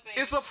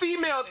 it's a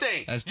female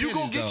thing. That's You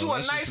go titties, get though. you a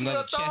That's nice just little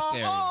another chest thong.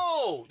 area.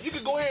 Oh, you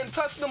could go ahead and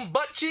touch them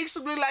butt cheeks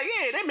and be like,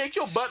 "Yeah, they make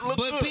your butt look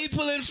good." But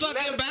people in Let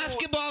fucking a dude-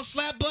 basketball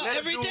slap butt let a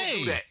every dude day.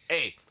 do that.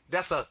 Hey,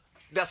 that's a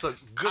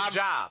good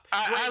job.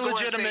 I You ain't gonna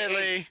say, legitimately-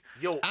 "Hey,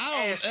 yo,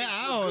 I ass don't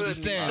cheeks look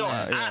understand good in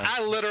these that. shorts."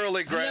 I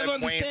literally never grabbed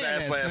Wayne's understand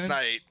ass that, last son.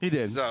 night. He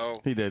did.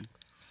 So He did.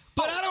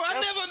 But I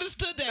never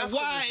understood that. that's Why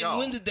what and y'all-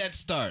 when did that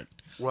start?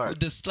 What?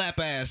 The slap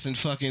ass and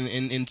fucking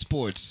in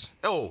sports.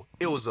 Oh,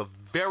 it was a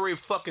very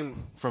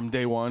fucking. From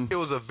day one. It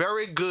was a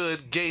very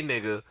good gay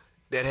nigga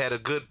that had a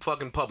good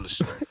fucking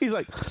publisher. He's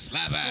like,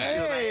 Slap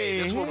ass. Hey,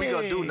 this is what we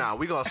gonna do now.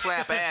 We gonna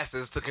slap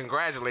asses to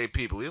congratulate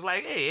people. He's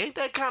like, "Hey, ain't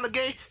that kind of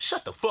gay?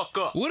 Shut the fuck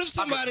up." What if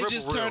I can somebody dribble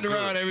just real turned good.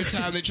 around every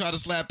time they try to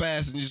slap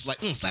ass and just like,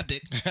 slap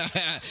dick.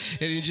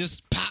 And you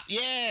just pop,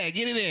 yeah,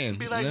 get it in.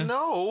 Be like,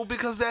 no,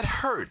 because that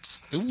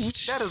hurts.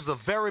 That is a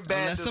very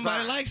bad Unless design.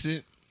 somebody likes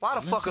it. Why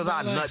the fuck is our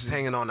somebody likes nuts it.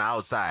 hanging on the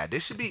outside? They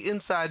should be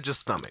inside your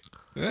stomach.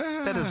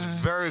 That is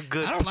very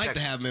good. I don't like to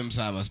protection. have them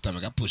inside my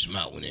stomach. I push them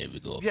out whenever we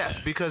go up Yes,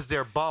 there. because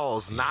they're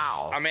balls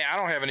now. I mean, I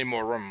don't have any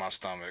more room in my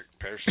stomach,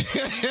 personally.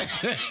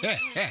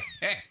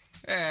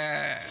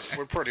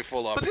 We're pretty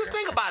full up. But just here.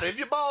 think about it. If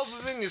your balls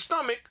was in your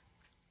stomach,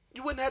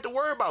 you wouldn't have to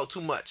worry about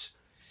too much.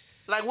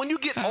 Like when you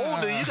get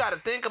older, you got to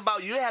think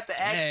about. You have to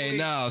actually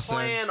no, son.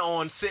 plan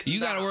on sitting. You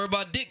got to down. worry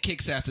about dick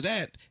kicks after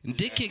that. And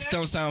dick kicks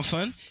don't sound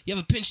fun. You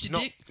ever pinched your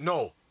dick?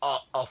 No,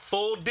 a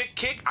full dick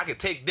kick, I could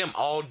take them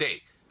all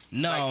day.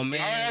 No, man.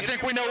 I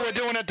think we know we're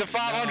doing it to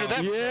 500.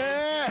 episode.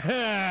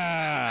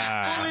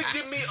 yeah. Fully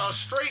give me a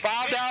straight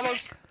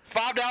 $5.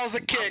 $5 a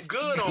I'm kick.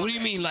 good on What do you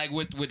mean, like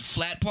with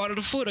flat part of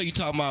the foot? Or you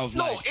talking about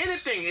No, like?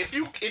 anything. If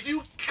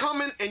you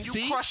coming and you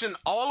See? crushing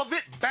all of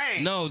it,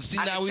 bang. No, see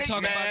I now can we take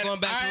talking that. about going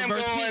back I to am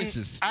reverse going,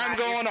 penises. I'm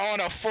going on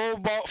a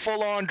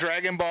full on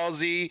Dragon Ball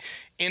Z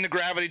in the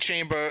gravity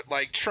chamber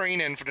like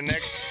training for the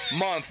next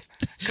month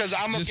because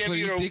I'm gonna Just give for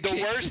you these the dick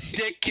kicks. worst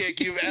dick kick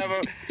you've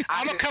ever.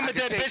 I'm gonna come I at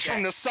can that take bitch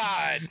from that. the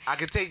side. I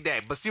can take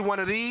that. But see one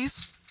of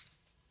these?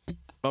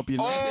 Up your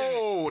neck.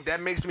 Oh,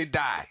 that makes me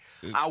die.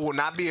 I will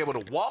not be able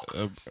to walk.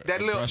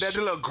 That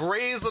little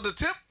graze of the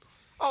tip.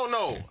 Oh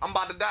no, I'm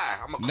about to die.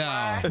 I'm gonna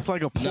cry. It's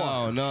like a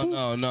pluck. No.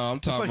 I'm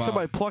It's talking like about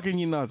somebody plucking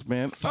your nuts,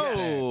 man.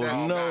 Oh, that's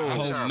no. bad.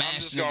 whole I'm I'm mash.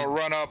 just gonna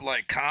run up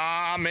like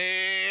Kame.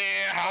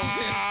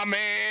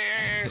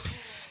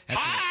 You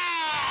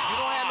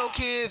don't have no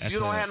kids. That's You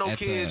don't have no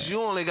that's kids.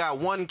 You only got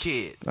one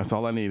kid. That's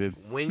all I needed.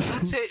 When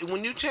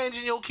you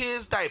changing your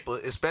kid's diaper,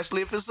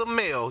 especially if it's a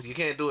male, you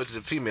can't do it to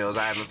the females.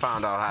 I haven't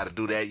found out how to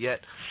do that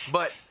yet.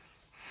 But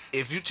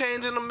if you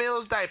changing a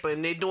male's diaper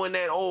and they doing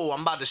that, oh,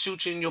 I'm about to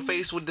shoot you in your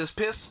face with this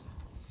piss,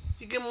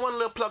 you give them one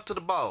little pluck to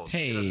the balls.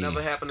 Hey. It'll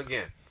never happen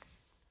again.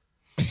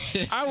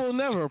 I will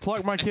never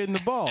pluck my kid in the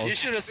You balls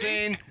should have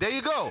seen. There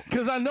you go.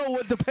 because I know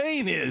what the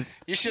pain is.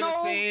 You should have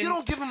No, seen. you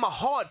don't give him a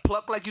hard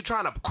pluck like you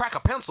trying to crack a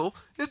pencil.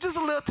 It's just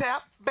a little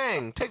tap.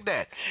 Bang. Take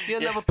that.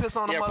 You'll never piss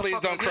on a motherfucker please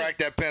don't again. crack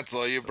that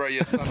pencil. Your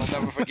son will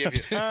never forgive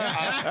you.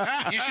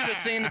 You should have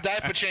seen the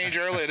diaper change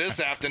earlier this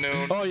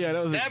afternoon. Oh yeah,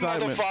 that was That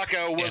excitement.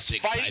 motherfucker was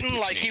Epic fighting diaper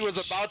like he was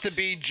change. about to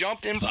be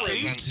jumped in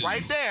prison. See?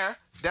 Right there.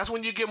 That's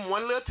when you give him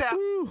one little tap.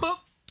 Boop.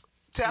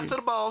 Tap to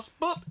the balls,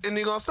 boop, and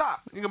you're gonna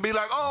stop. You're gonna be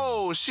like,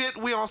 oh shit,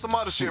 we on some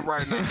other shit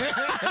right now.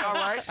 All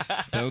right.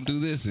 Don't do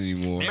this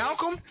anymore.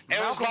 Malcolm? It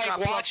was Malcolm like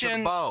got plucked to the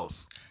watching-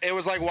 balls. It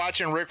was like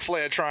watching Ric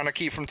Flair trying to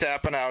keep from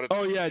tapping out.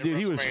 Oh yeah, at dude,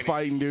 he was WrestleMania.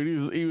 fighting,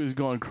 dude. He was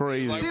going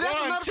crazy. Like, See, that's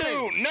one, another two,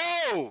 thing.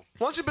 no.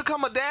 Once you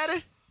become a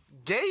daddy,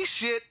 gay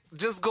shit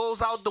just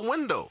goes out the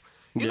window.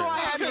 You know, I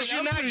had Because to.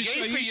 you're not pretty gay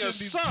sure for you your shouldn't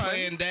be son.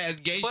 playing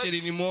that gay but-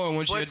 shit anymore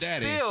once you're a but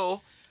daddy.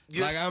 still,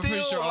 you're Like, I'm still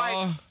pretty sure like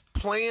all-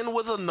 playing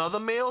with another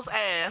male's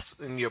ass,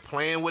 and you're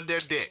playing with their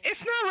dick.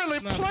 It's not really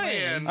Not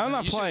playing. I'm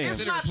not You should playing. It's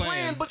consider not it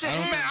playing, but your I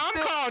don't hand- Man, I'm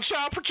still- calling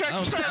child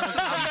protective services for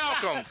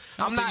Malcolm.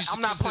 I'm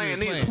not playing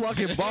consider it either.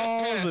 Plucking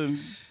balls and We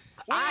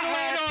I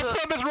landed had on to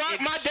Plymouth Rock.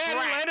 My daddy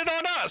extract. landed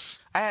on us.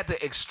 I had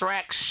to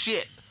extract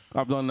shit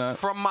I've done that.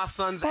 from my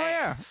son's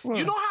ass. yeah. Well-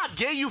 You know how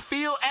gay you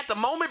feel at the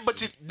moment,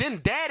 but then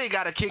daddy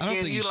got to kick I don't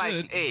in. think You're you like,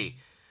 should. hey,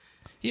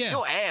 Yeah.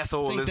 your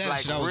asshole think is daddy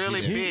like should always be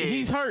really there. big.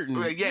 He's hurting.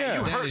 Yeah, Yeah. you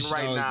Daddy hurting should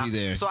right always now. be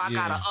there. So I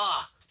Yeah. gotta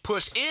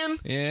push in,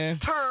 Yeah.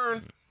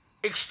 turn,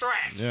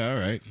 extract. Yeah, all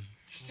right.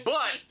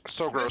 But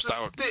So grossed this is,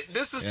 out.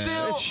 this is Yeah.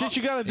 still It's shit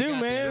you gotta do,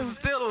 got man. this is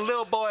still a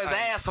little boy's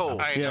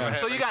asshole. I ain't Yeah. never had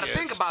So you no got to kids.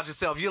 think about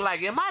yourself. You're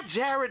like, am I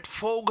Jared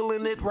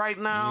Fogeling it right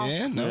now?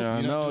 Yeah, no. Yeah, you're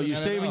not no, doing you're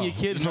that at saving all. your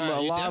kid You're from not-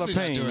 a you're lot of definitely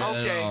not pain. doing that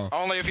at Okay. all.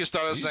 Only if you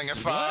started singing what?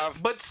 $5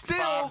 But still,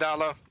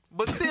 $5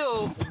 But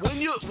still,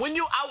 when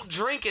you out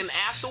drinking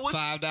afterwards,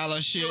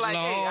 $5 shit you're like,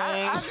 long.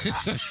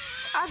 hey,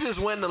 I just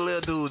went in the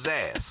little dude's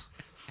ass.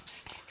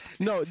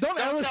 No, don't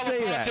ever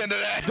say that.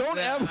 Don't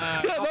ever.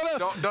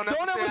 Don't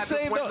ever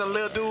say went in the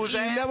little dude's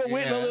ass. You never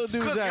went in the little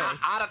dude's ass.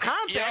 Out of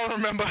context. Y'all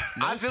remember?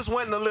 I just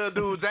went in the little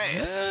dude's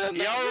ass. Y'all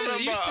remember?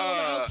 You're still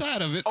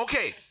outside of it.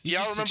 Okay.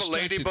 Y'all remember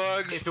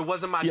Ladybugs? If it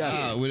wasn't my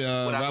Yes. kid, With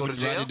would I go to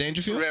jail? Rodney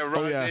Dangerfield? Yeah,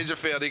 Rodney yeah.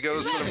 Dangerfield. He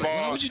goes to the bar.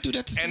 Why would you do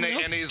that to and someone and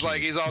else's he's kid?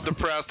 like, he's all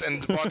depressed,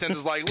 and the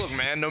bartender's like, look,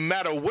 man, no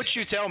matter what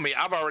you tell me,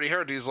 I've already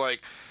heard. He's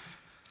like,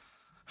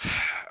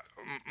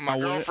 my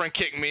girlfriend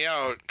kicked me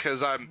out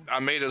because I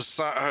made her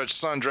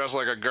son dress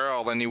like a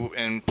girl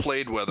and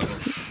played with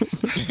him.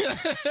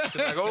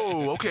 like,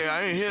 oh, okay,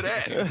 I ain't hear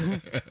that.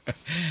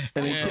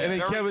 And then Very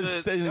Kevin,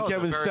 good. That was a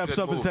Kevin very steps good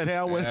up and move. said, "Hey,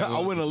 I went That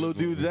was in a a little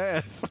good move. dude's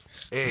ass."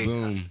 Hey,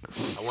 Boom.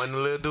 I went in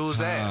the little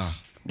dude's ass.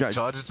 Guys,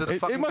 Charge it to the it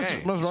fucking must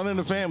game. run in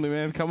the family,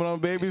 man. Coming on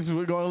babies,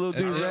 we're going to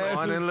little dude's Yeah,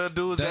 Going in asses. little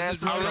dude's Does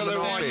ass. it I really really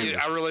want want you.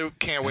 I really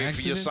can't wait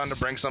for your son to Accidents?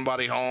 bring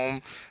somebody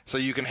home so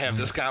you can have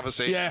this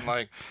conversation. Yeah.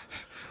 Like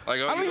I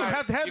don't even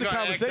have to have the Act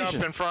conversation.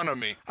 up in front of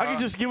me. I can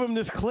just give him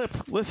this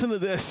clip. Listen to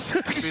this.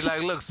 Be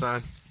like, look,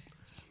 son,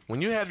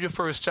 when you have your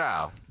first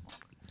child,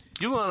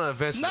 you're gonna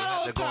eventually Not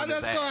all have the to go time in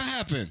his that's going to ass.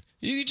 happen.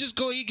 You can just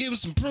go eat, give him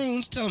some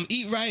prunes, tell him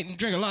eat right, and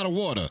drink a lot of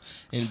water,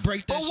 and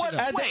break that But what- shit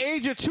up. At the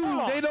age of 2, Hold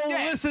on. they don't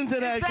Yeah, listen to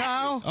that, exactly.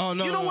 Kyle. Oh,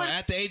 no, You know no. what-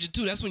 At the age of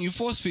 2, that's when you're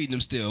force feeding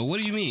them still. What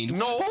do you mean?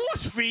 No,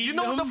 Force feed you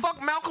know what the them.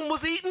 fuck Malcolm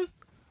was eating?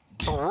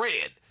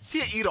 Bread.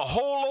 He'd eat a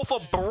whole loaf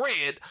of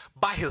bread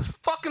by his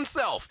fucking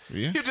self.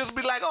 Yeah. He'd just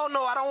be like, oh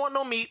no, I don't want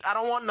no meat. I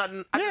don't want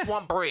nothing. I just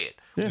want bread.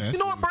 Yeah, You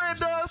know what bread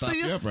does stop to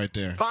you? you up right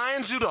there.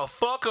 Binds you the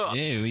fuck up.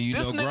 Yeah, when you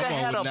this know nigga grandma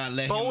had would a not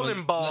let bowling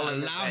him ball not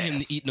in his allow him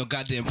ass. to eat no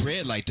goddamn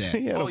bread like that.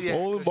 He had Oh, a yeah,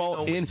 bowling 'cause ball you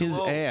know, in we too his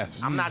old.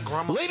 ass. I'm not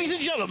grandma. Ladies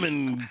and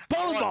gentlemen,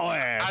 bowling ball I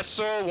ass.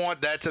 so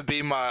want that to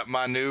be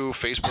my new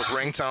Facebook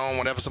ringtone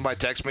whenever somebody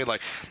texts me like,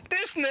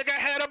 this nigga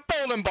had a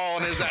bowling ball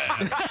in his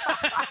ass.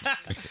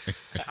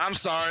 I'm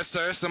sorry,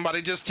 sir.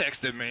 Somebody just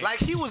texted me. Like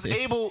he was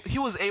able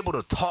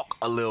to talk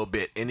a little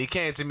bit, and he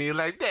came to me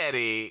like,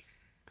 Daddy,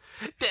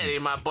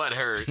 my butt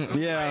hurt.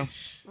 Yeah,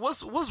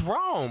 What's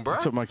wrong, bro?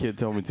 that's what my kid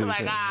told me too.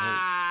 Like,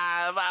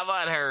 my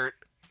butt hurt.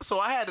 So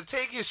I had to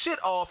take his shit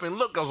off and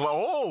look. I was like,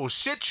 oh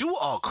shit, you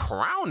are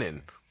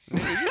crowning.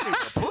 Nigga, you need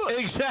to push.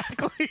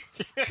 Exactly.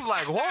 I was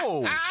like,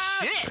 whoa,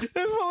 shit.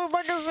 This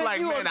motherfucker said Like,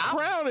 you man, are I'm-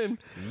 crowning.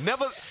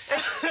 Never.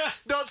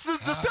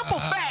 The simple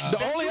fact. The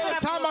that only you other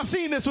have time to- I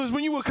seen this was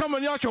when you were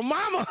coming out your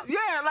mama. Yeah,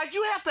 like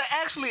you have to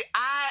actually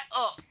eye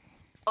up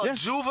a Yeah.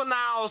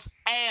 juvenile's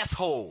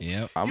asshole.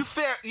 Yep.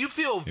 You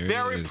feel There it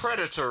very is.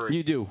 predatory.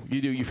 You do.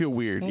 You feel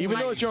weird, even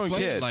though it's your own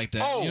Explain it kid. like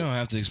that. Oh. You don't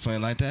have to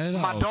explain like that at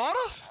all. My daughter?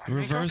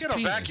 Reverse Get a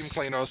penis. vacuum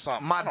cleaner or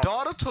something. My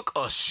daughter took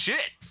a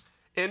shit,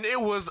 and it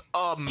was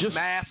a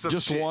massive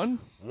just shit. one?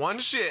 One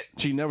shit.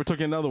 She never took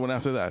another one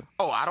after that.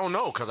 Oh, I don't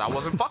know, because I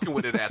wasn't fucking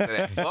with it after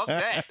that. Fuck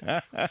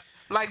that.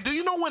 Like, do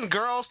you know when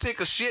girls take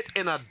a shit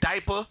in a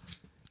diaper?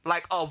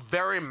 Like a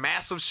very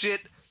massive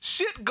shit?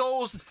 Shit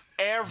goes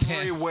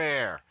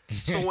everywhere.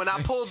 So when I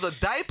pull the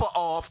diaper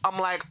off, I'm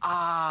like,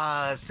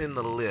 it's in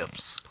the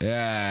lips.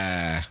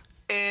 Yeah.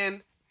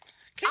 And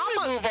Can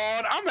we move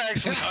on? I'm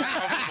actually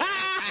uncomfortable.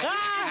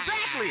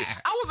 exactly.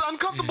 I was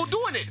uncomfortable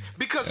doing it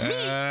because me,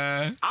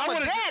 I'm a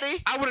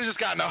daddy. I would have just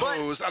gotten a But-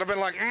 hose. I'd have been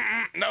like,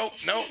 nope,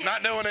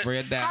 not doing it.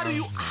 Spread down.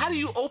 How do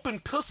you open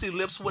pussy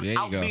lips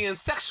without go. being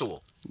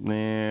sexual?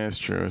 Nah, it's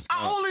true.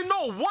 I only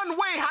know one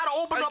way how to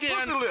open up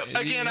pussy lips.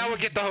 Again, I would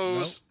get the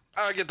hose.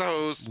 I would get the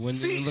hose. Wouldn't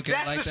See, even look at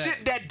that's it like the that.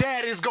 shit that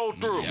daddies go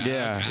through.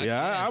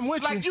 Yeah, I'm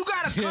with Like you. you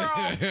got a girl.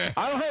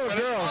 I don't have a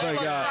girl, thank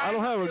God. I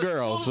don't have a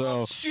girl,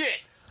 so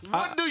Shit.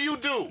 What do you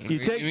do? you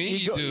take.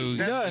 You go- do.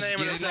 That's the name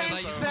of This the ain't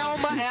episode.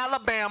 Selma,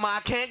 Alabama.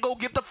 I can't go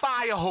get the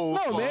fire hose.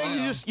 No,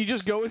 man, you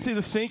just go into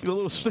the sink, the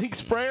little sink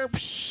sprayer.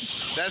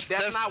 That's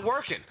not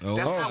working.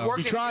 That's Oh. not You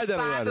working tried that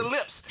inside the already.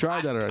 lips.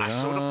 Tried that already. I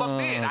sure the fuck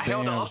did. I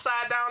held her damn.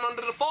 upside down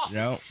under the faucet.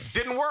 Yep.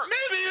 Didn't work.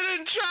 Maybe you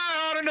didn't try.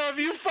 I don't know if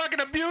you fucking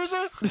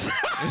abuser.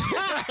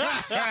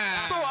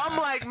 So I'm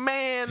like,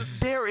 man,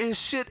 there is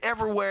shit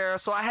everywhere.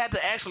 So I had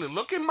to actually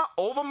look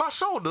over my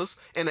shoulders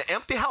in an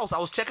empty house. I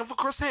was checking for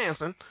Chris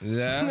Hansen.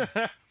 Yeah.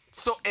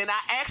 So, and I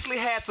actually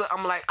had to,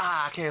 I'm like,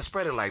 I can't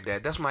spread it like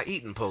that. That's my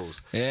eating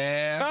pose.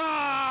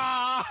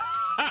 Yeah.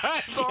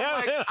 So I'm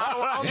like, I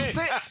don't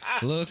understand.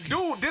 Look.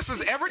 Dude, this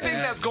is everything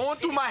that's going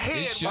through my head.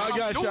 It's while I I'm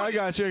got you, doing I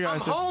got you, I it. got I'm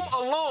you.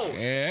 home alone.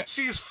 Yeah.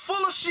 She's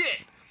full of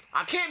shit.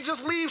 I can't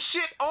just leave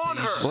shit on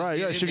her. Right,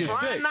 yeah, she'll get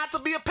Trying sick. not to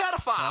be a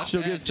pedophile.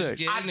 She'll get Just sick.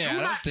 get in there. I do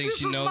I don't not- think this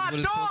she is knows my what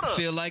it's supposed to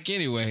daughter. feel like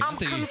anyway. I'm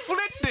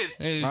conflicted.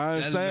 It I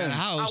doesn't matter understand.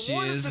 how I she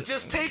wanted is. to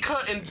just take her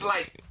and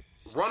like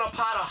run a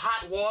pot of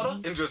hot water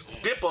and just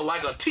dip her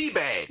like a tea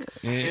bag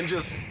and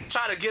just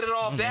try to get it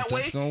off that if way.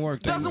 that's gonna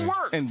work that Doesn't way.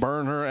 work. And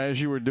burn her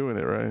as you were doing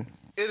it, right?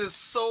 It is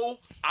so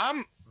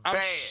I'm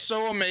Bad.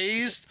 so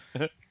amazed.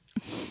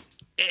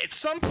 At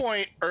some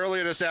point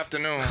earlier this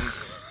afternoon,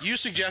 you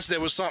suggested there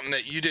was something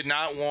that you did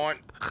not want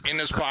in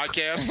this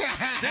podcast.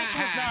 This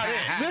was not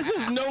it. This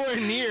is nowhere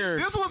near.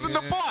 This wasn't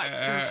the part.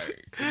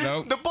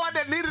 Nope. The part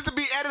that needed to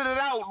be edited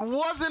out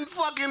wasn't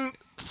fucking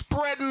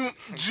spreading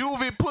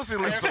juvie pussy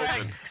lips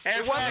open.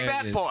 It wasn't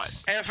that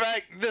part. In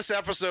fact, this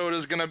episode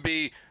is gonna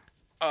be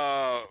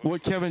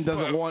What Kevin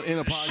doesn't want in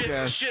a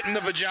podcast. shit in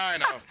the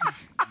vagina.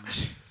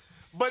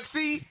 But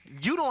see,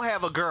 you don't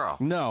have a girl.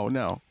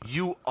 No.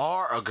 You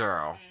are a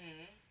girl.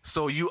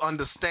 So you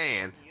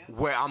understand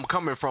where I'm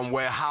coming from,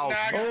 how...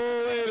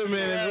 Oh, wait a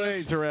minute. Wait,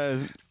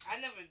 Therese. I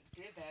never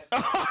did that.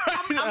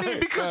 I mean,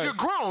 because you're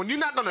grown. You're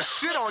not going to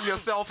shit on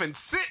yourself and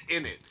sit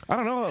in it. I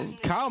don't know.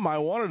 Kyle might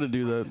want her to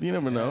do that. You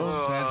never know.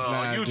 That's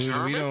not, you dude.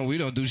 German? We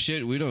don't do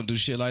shit. We don't do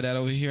shit like that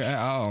over here at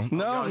all.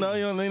 No,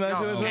 you don't think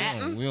Y'all that's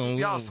scatting?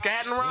 Y'all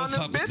scatting around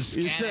this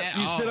bitch? You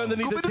sit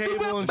underneath the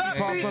table and she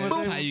pops on the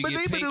That's how table. you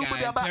get pink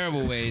eye in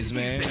terrible ways,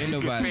 man. Ain't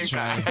nobody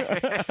trying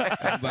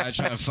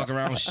to fuck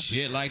around with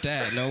shit like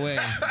that. No way.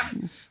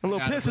 A little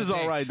piss is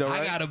all right, though,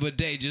 right? I got a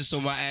bidet just so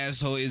my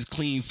asshole is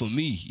clean for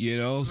me, you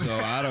know? So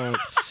I don't...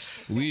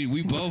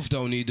 We both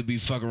don't need to be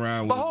fucking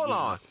around But hold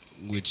on.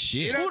 with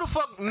shit. Who the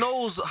fuck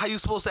knows how you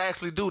supposed to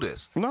actually do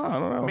this? No, I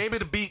don't know. Maybe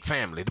the Beat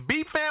family. The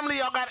Beat family,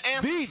 y'all got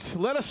answers? Beats,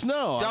 let us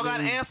know. Y'all got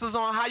answers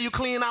on how you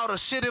clean out a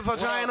shitty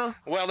vagina?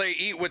 Well, they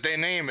eat what their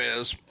name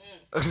is.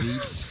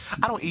 Beats.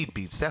 I don't eat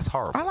beets. That's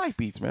horrible. I like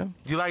beats, man.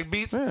 You like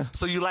beets? Yeah.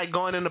 So you like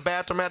going in the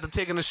bathroom after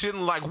taking a shit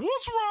and like,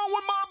 what's wrong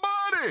with my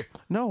body?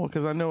 No,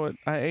 because I know what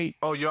I ate.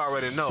 Oh, you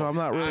already know. So I'm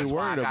not really That's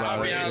why I worried got about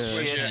I'll it. be honest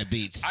with you. Yeah,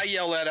 Beats. I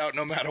yell that out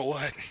no matter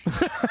what.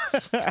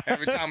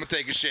 Every time I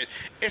take a shit.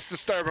 It's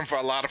disturbing for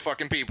a lot of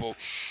fucking people.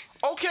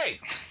 Okay.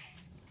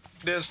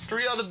 There's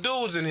 3 other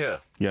dudes in here.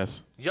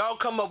 Yes. Y'all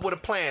come up with a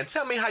plan.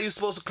 Tell me how you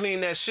supposed to clean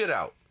that shit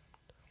out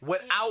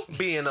without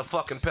being a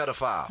fucking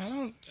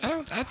pedophile.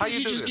 I think you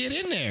you do just this?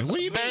 get in there. What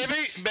do you mean?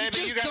 Baby, You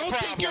just you got a don't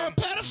think you're a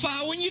problem.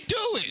 pedophile when you do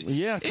it.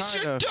 Yeah, It's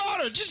your kinda.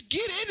 daughter. Just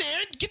get in there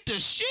and get the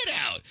shit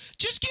out.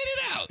 Just get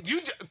it out.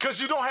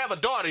 Because you don't have a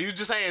daughter. You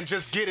just saying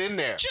just get in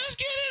there. Just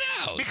get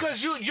it out.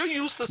 Because you're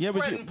used to Yeah,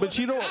 spreading but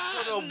you don't.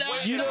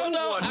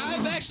 No.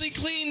 I've actually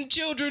cleaned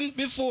children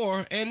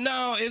before, and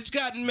now it's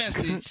gotten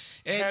messy.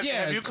 And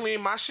Have you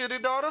cleaned my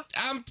shitty daughter?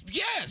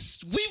 Yes,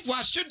 we've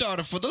watched your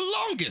daughter for the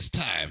longest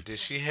time. Did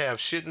she have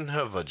shit in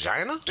her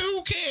vagina?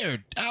 Who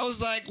cared? I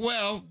was like,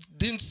 well,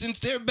 then since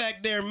they're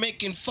back there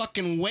making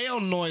fucking whale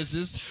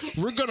noises,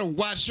 we're gonna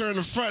watch her in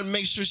the front and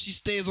make sure she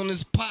stays on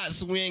this pot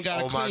so we ain't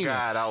gotta Oh my clean her.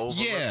 God, I overlooked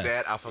Yeah.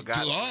 that. I forgot.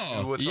 what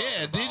you were talking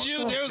Yeah, about. did you?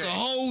 There was a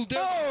whole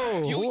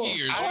few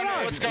years. I don't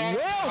know what's going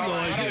on.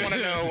 I don't want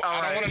to know.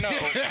 I don't want to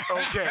know.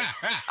 Okay,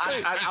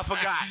 I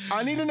forgot.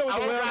 I need to know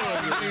what the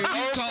well is.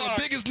 You call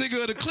the biggest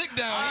nigga of the click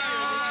down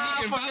here.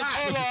 He can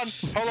vouch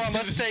for Hold on.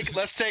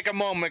 Let's take a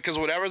moment because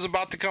whatever's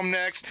about to come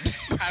next,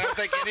 I don't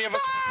think any of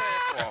us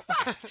are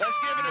prepared for. Let's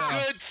give it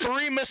a good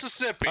 3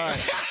 Mississippi.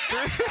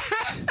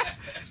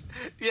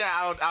 Yeah,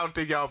 I don't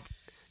think y'all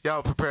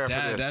prepared for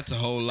that. this. That's a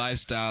whole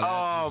lifestyle.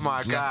 Oh, that my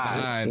just God.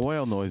 left behind.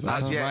 Whale noises.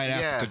 That's huh? right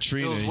after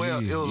Katrina.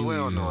 It was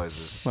whale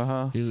noises.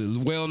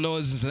 Whale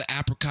noises and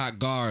apricot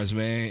gars,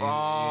 man.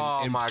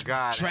 Oh, my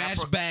God.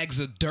 Trash bags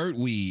of dirt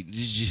weed.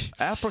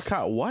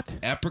 Apricot what?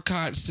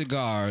 Apricot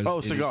cigars.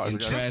 Oh, cigars. And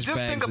Just trash Just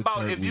bags think of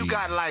about dirt if you weed.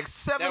 got like That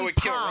 7 would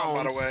kill Rum,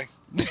 by pounds the way.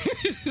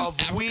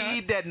 of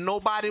weed that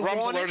nobody Rum's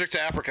wanted, allergic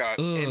to apricot.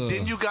 and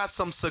then you got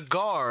some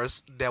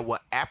cigars that were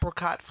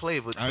apricot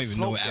flavored. I don't even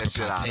know what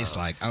apricot tastes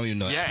like. I don't even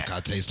know what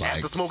apricot tastes like.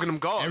 After smoking them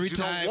gars, Every you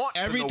don't time, want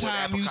to every know what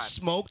time you apricot-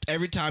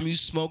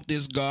 smoked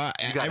this gar,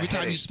 got every a time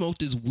you headache. smoked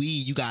this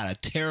weed, you got a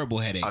terrible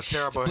headache. A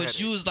terrible but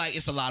headache. you was like,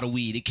 it's a lot of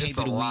weed. It can't It's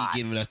be a the weed lot.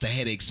 giving us the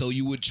headache. So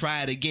you would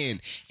try it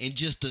again, and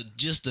just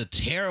a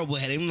terrible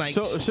headache. I'm like,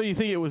 So you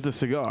think it was the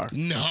cigar?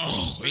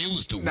 no, it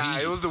was the weed. Nah,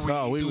 it was the weed.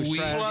 Oh, weed The was weed,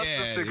 trash. Plus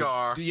the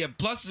cigar. Yeah,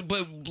 plus,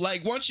 but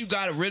like once you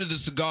got rid of the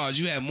cigars,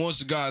 you had more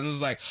cigars, and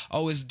it's like,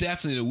 oh, it's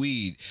definitely the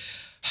weed.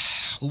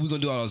 What we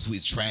gonna do all those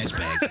weed? Trash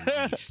bags of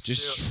weed.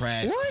 Just Still-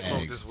 trash What? Smoke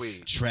bags. this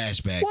weed.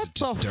 Trash bags What of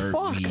just the dirt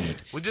fuck? weed.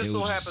 We just It so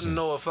was happen to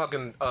know a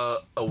fucking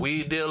a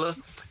weed dealer,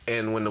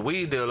 and when the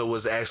weed dealer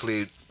was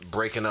actually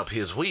breaking up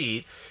his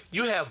weed,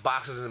 you have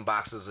boxes and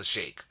boxes of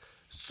shake.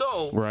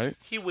 So Right.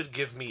 he would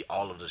give me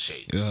all of the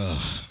shake.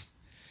 Ugh.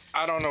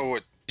 I don't know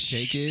what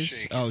Shake is?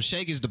 Shake. Oh,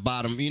 shake is the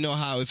bottom. You know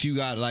how if you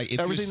got like if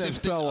Everything you're that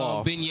sifting fell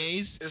off.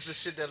 beignets It's the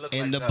shit that looks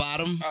in like the that.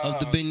 bottom of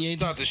the beignet.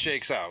 stuff that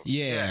shakes out.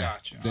 Yeah,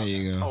 Gotcha. there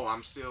you go. Oh,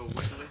 I'm still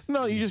wiggling.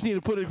 No, you just need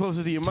to put it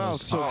closer to your mouth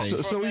Toast so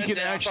face. so we can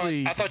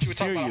actually. I thought you were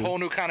talking hear about you. a whole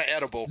new kind of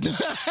edible.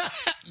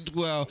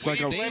 Well, Like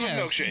a they flavored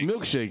have milkshake.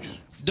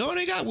 milkshakes. no,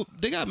 they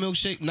got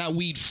milkshake, not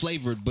weed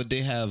flavored, but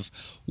they have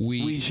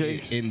weed, Weed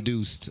shakes?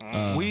 induced.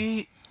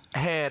 We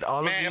had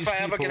all Man, of these if I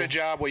ever people. get a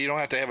job where you don't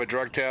have to have a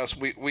drug test,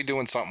 we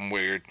doing something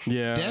weird.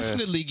 Yeah.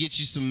 Definitely get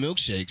you some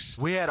milkshakes.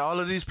 We had all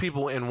of these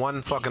people in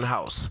one fucking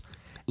house.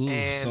 Ooh,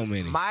 And so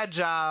many. my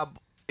job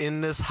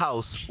in this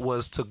house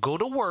was to go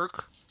to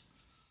work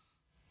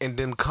and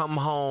then come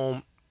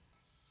home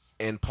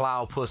and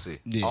plow pussy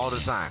all the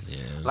time. Yeah,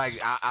 like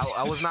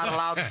I was not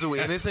allowed to do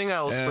anything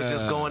else but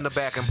just go in the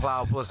back and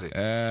plow pussy.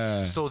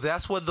 So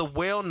that's where the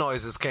whale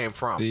noises came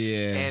from.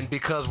 Yeah. And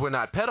because we're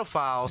not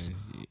pedophiles,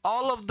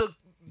 all of the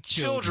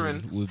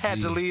children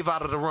had to leave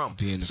out of the room.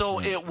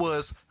 So it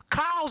was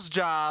Kyle's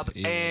job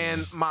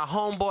and my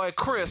homeboy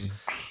Chris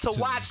to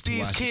watch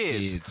these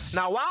kids.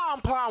 Now, while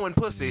I'm plowing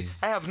pussy,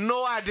 I have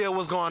no idea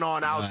what's going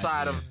on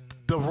outside of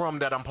the room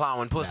that I'm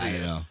plowing pussy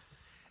in.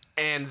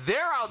 And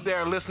they're out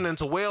there listening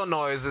to whale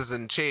noises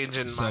and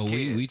changing my kids. So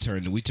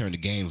we turned the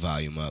game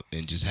volume up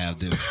and just have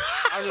them.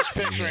 I'm just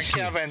picturing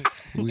Kevin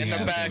in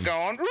the back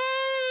going,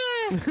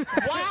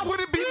 why would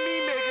it be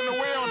me making the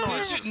whale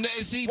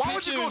noises? Why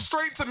would you go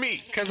straight to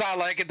me? Because I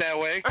like it that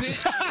way.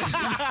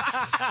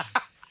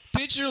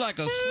 Picture like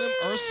a slim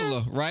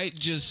Ursula, right?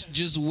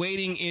 Just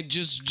waiting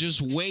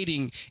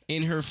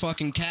in her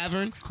fucking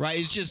cavern, right?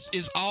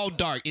 It's all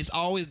dark. It's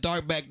always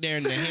dark back there,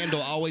 and the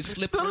handle always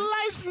slippery. The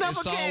lights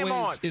never came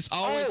on. It's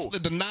always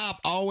the knob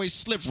always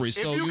slippery.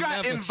 So if you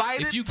got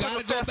invited if you to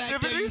gotta the go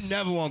back there, you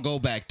never want to go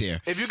back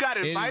there. If you got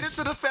invited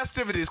to the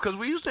festivities, because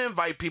we used to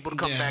invite people to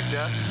come back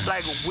there,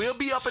 like we'll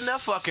be up in there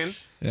fucking.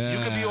 You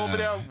could be over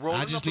there rolling.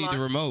 I just need the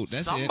remote.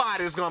 That's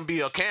Somebody's gonna be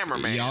a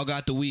cameraman. Y'all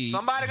got the weed.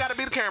 Somebody got to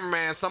be the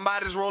cameraman.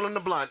 Somebody's rolling the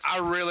blunts. I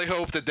really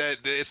hope that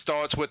it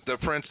starts with the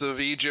Prince of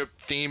Egypt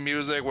theme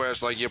music, where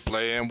it's like you're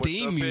playing with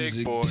the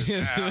big boys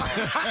now.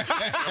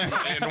 You're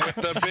playing with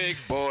the big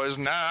boys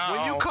now.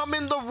 When you come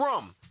in the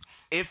room,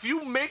 if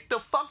you make the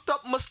fucked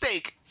up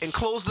mistake and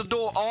close the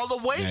door all the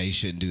way, you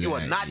shouldn't do that. You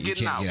are not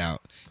getting out.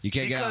 You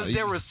can't get out because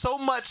there is so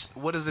much.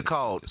 What is it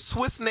called?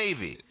 Swiss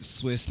Navy.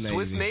 Swiss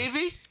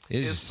Navy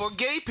is for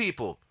gay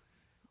people.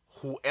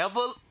 Whoever,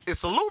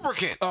 it's a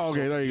lubricant. Oh,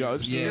 okay, there you go.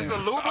 It's a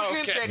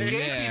lubricant that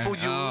gay people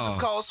use. It's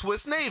called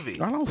Swiss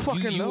Navy. I don't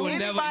fucking know.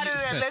 Anybody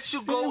that lets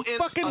you go in.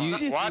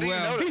 Why do you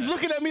know that? He's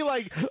looking at me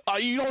like,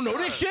 you don't know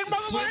this shit,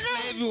 motherfucker?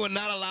 Swiss Navy will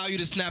not allow you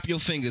to snap your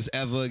fingers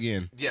ever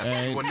again.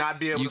 Yes, you will not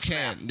be able to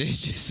snap. You can't.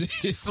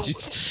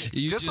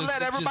 Just to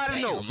let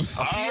everybody know. All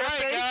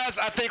right, guys,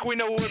 I think we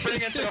know what we're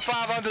bringing to the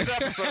 500th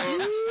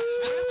episode.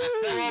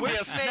 There will be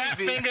a snap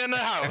finger in the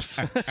house.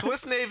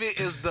 Swiss Navy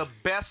is the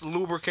best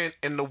lubricant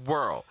in the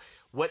world.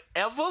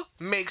 Whatever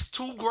makes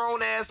two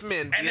grown ass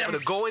men be able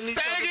to go in each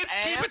other's ass,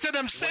 keep it to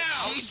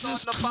themselves.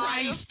 Jesus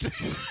Christ!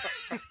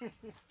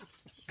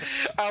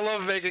 I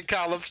love making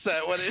Kyle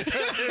upset when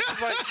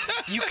it's like,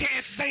 you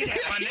can't say that,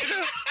 my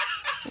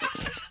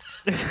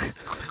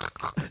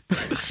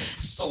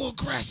nigga. So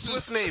aggressive.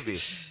 Swiss Navy.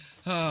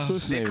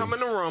 They come in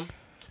the room.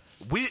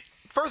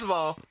 First of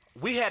all,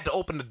 we had to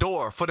open the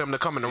door for them to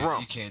come in the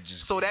room. You can't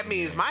just. So that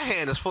means my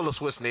hand is full of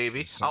Swiss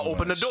Navy. I'll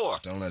open the door.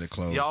 Don't let it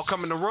close. Y'all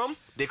come in the room.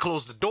 They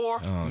close the door.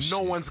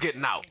 No one's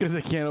getting out. Because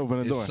they can't open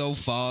the door. It's so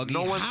foggy.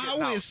 No one's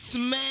how it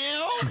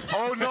smell?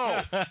 Oh,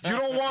 no. You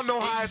don't want to know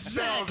how it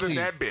smells in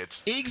that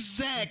bitch.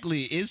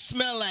 Exactly. It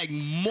smell like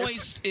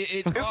moist.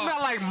 It smell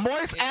like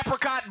moist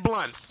apricot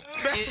blunts.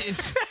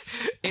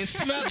 It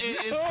smell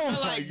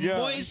like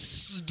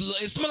moist.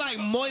 It smell like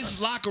moist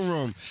locker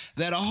room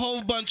that a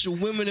whole bunch of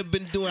women have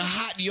been doing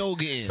hot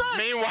yoga in.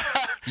 Meanwhile,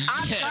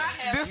 I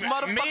got this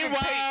motherfucking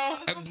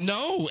tape.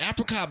 No,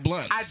 apricot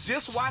blunts. I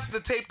just watched the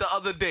tape the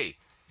other day.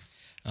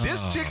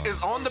 This chick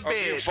is on the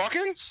bed. You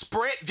fucking?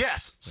 Spread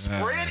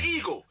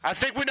eagle. I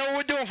think we know what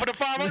we're doing for the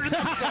 500th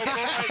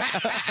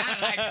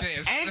episode. Like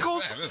this.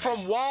 Ankles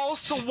from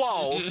walls to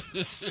walls.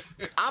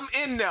 I'm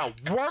in there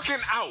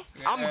working out.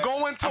 I'm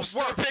going to I'm work.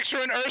 still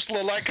picturing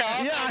Ursula like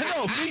Kyle. Yeah, I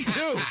know. Me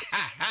too.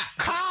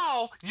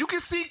 Kyle, you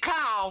can see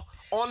Kyle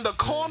on the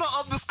corner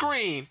of the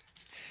screen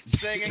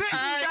Singing,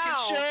 I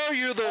can show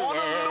you the on world.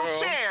 a little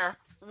chair,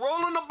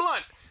 rolling a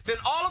blunt. Then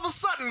all of a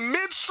sudden,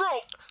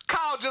 mid-stroke,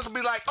 Kyle just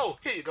be like, oh,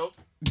 here you go.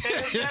 And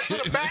it's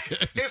to the back,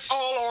 it's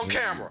all on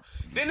camera.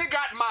 Then they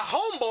got my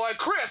homeboy,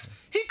 Chris.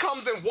 He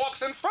comes and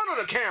walks in front of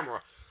the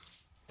camera.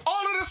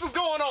 All of this is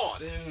going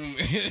on.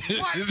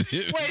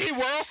 Wait, he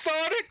world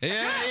started?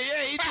 Yeah.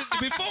 He just,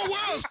 before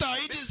world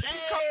started, he just...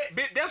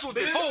 That's what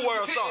before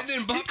world started.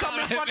 He come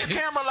in front of the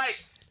camera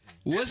like,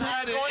 what's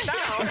going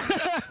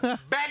down?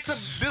 Back to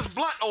this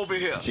blunt over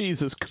here.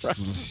 Jesus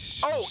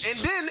Christ. Oh, and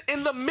then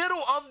in the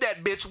middle of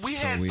that bitch, we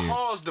had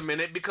paused a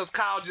minute because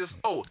Kyle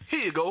just,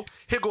 here you go.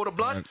 Here go the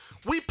blunt.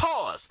 We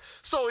paused.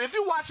 So if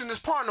you're watching this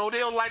porno,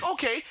 they're like,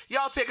 okay,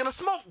 y'all taking a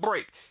smoke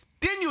break.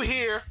 Then you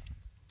hear,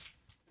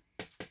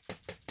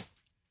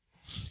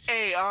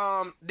 hey,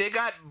 they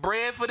got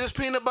bread for this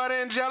peanut butter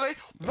and jelly.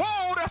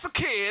 Whoa, that's a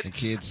kid. The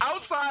kids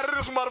outside of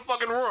this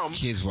motherfucking room.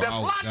 Kids were that's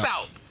locked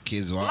out.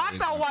 Kids were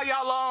locked out while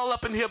y'all all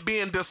up in here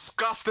being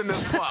disgusting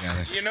as fuck.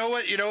 You know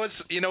what? You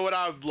know what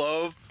I would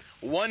love?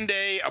 One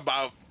day,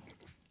 about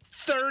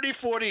 30,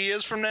 40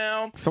 years from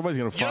now, somebody's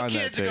gonna find that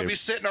your kids are gonna be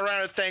sitting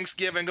around at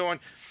Thanksgiving going,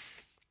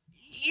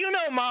 you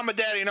know, Mama,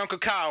 Daddy, and Uncle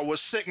Kyle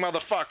was sick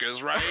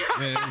motherfuckers, right?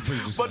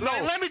 But no,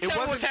 let me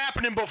tell you what's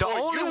happening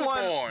before you were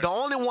born. The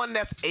only one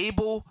that's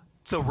able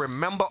to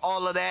remember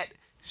all of that,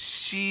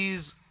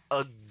 she's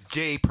a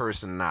gay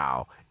person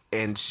now,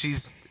 and she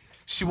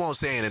won't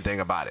say anything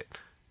about it.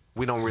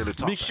 We don't really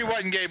talk. She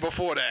wasn't gay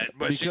before that,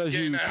 but because she's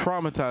gay you now.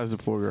 traumatized the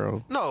poor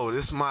girl. No,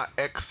 this is my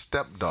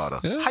ex-stepdaughter.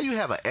 Yeah. How you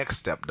have an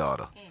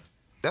ex-stepdaughter?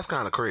 That's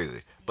kind of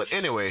crazy. But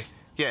anyway,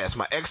 yeah, it's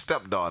my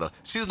ex-stepdaughter.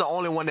 She's the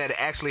only one that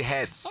actually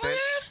had sense. Oh,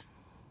 yeah?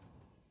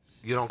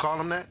 You don't call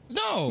them that?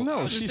 No,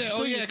 I just said,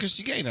 because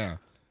she's gay now.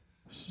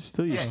 She's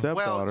still your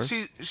stepdaughter. Well,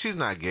 she's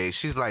not gay.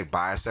 She's like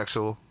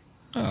bisexual.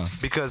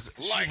 Because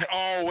like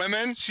all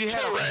women, she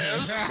had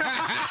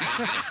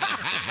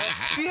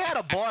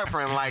a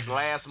boyfriend like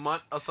last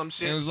month or some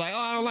shit. It was like,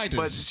 I don't like this.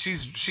 But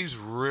she's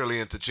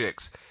really into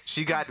chicks.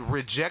 She got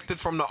rejected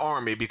from the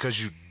army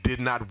because you did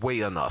not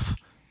weigh enough.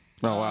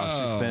 Oh wow,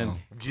 she's thin.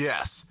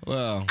 Yes.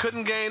 Well,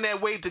 couldn't gain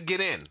that weight to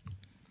get in.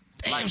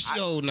 Damn, she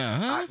old now,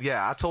 huh?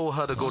 I told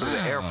her to go to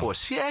the Air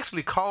Force. She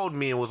actually called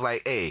me and was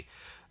like, "Hey,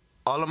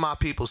 all of my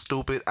people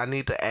stupid. I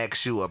need to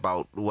ask you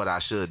about what I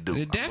should do."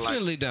 They're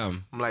definitely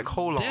dumb. I'm like,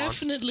 hold on.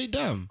 Definitely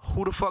dumb.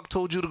 Who the fuck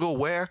told you to go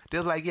where?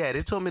 They're like, yeah,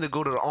 they told me to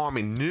go to the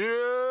Army.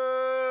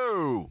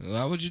 No.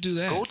 Why would you do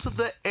that? Go to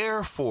the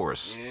Air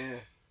Force. Yeah.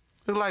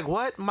 It's like,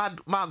 what? My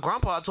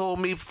grandpa told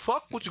me,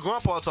 fuck what your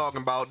grandpa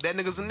talking about. That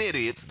nigga's an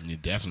idiot. You're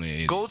definitely an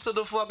idiot. Go to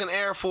the fucking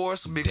Air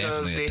Force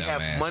because they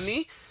have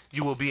money.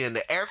 You will be in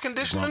the air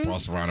conditioning.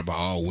 Grandpa's surrounded by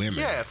all women.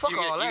 Yeah, fuck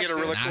all that. You get a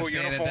really cool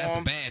uniform. uniform. That's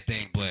a bad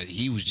thing, but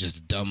he was just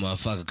a dumb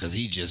motherfucker because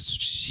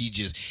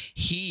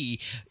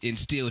he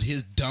instilled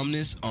his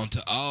dumbness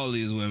onto all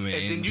these women.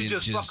 And then you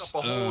just fuck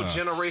up a whole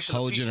generation of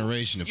people.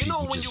 Generation of people.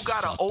 You know when you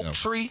got an oak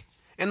tree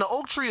and the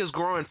oak tree is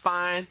growing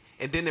fine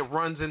and then it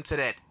runs into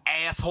that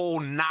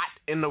asshole knot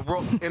in the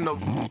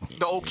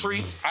oak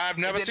tree? I've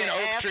never seen an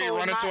oak tree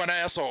run into an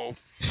asshole.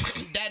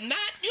 That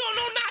knot? You don't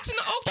know knots in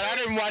the oak tree? But I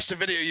didn't watch the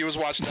video you was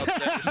watching the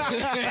other day. So.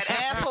 That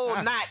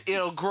asshole knot,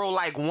 it'll grow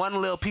like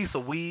one little piece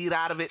of weed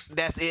out of it.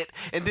 That's it.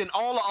 And then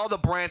all the other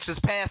branches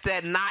past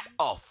that knot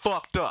are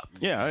fucked up.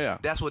 Yeah.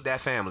 That's what that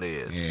family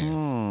is.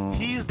 Yeah.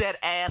 He's that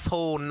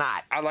asshole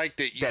knot. I like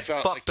that you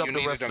felt like you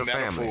needed a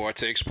metaphor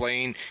to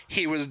explain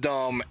he was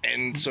dumb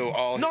and so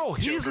all No,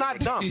 he's not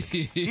dumb.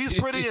 He's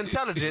pretty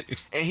intelligent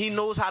and he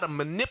knows how to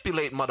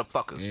manipulate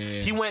motherfuckers.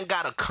 Yeah. He went and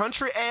got a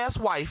country ass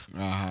wife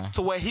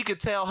to where he could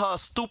tell her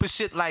stupid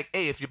shit like,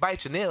 hey, if you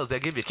bite your nails, they'll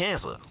give you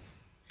cancer.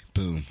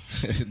 Boom.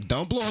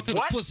 Don't blow into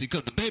the pussy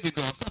because the baby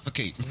gonna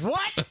suffocate.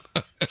 What?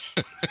 The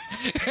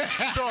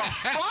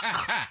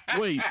fuck?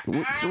 Wait,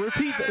 so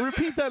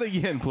repeat that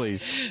again,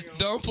 please.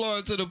 Don't blow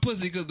into the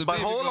pussy because the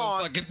baby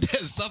gonna fucking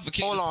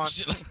suffocate. Hold on.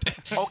 Shit like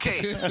that.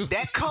 Okay,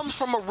 that comes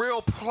from a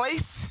real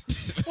place.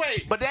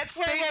 Wait, but that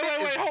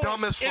statement is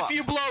dumb as fuck. If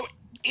you blow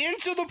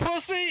into the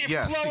pussy, if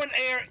you're blowing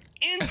air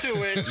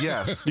into it,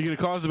 yes, you're gonna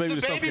cause the baby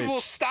to suffocate. The baby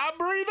will stop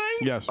breathing?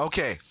 Yes.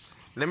 Okay,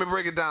 let me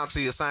break it down to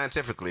you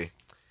scientifically.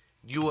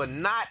 You are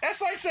not. That's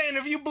like saying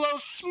if you blow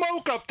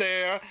smoke up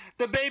there,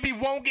 the baby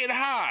won't get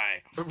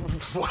high.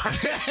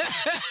 What?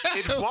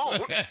 It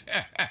won't.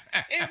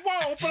 It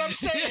won't, but I'm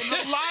saying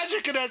the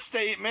logic of that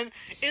statement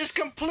is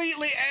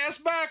completely ass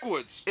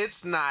backwards.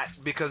 It's not,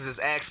 because it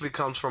actually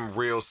comes from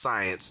real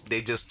science.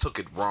 They just took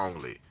it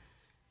wrongly.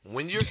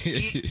 When you're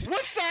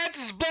what science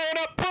is blowing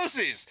up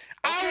pussies?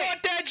 Okay. I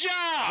want that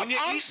job.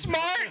 I'm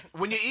smart.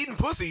 When you're eating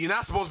pussy, you're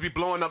not supposed to be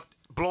blowing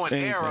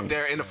air up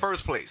there in the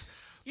first place.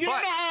 You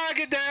don't know how I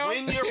get down.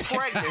 When you're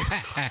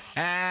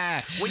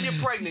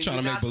pregnant,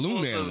 you're not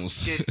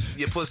supposed to get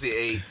your pussy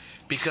ate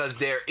because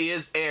there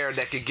is air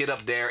that can get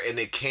up there and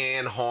it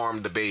can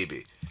harm the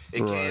baby.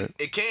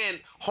 It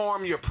can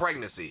harm your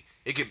pregnancy.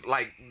 It could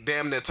like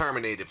damn near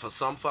terminate it for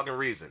some fucking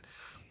reason.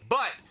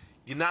 But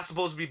you're not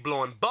supposed to be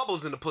blowing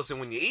bubbles in the pussy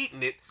when you're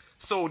eating it,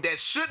 so that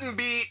shouldn't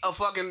be a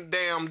fucking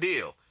damn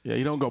deal. Yeah,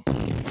 you don't go.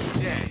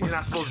 Yeah, you're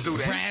not supposed to do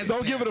that.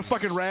 Don't give it a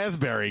fucking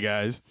raspberry,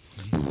 guys.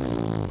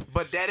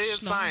 But that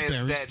is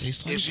science that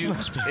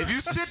if you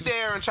sit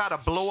there and try to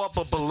blow up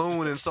a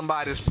balloon in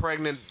somebody's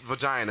pregnant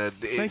vagina,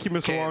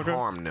 it can't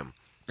harm them.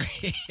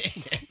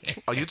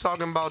 Are you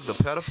talking about the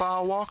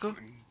pedophile Walker?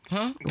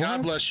 Huh?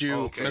 God bless you,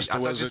 okay. Mr. I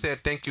thought Wizard. you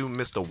said thank you,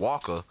 Mr.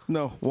 Walker.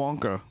 No,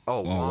 Wonka.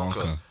 Oh,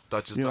 Wonka.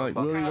 Thought you were talking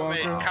about Willy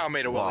Wonka. Kyle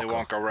made a Willy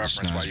Wonka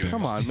reference while you was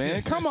Come on,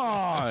 man. Come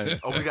on.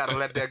 Oh, we gotta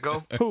let that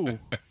go? Who?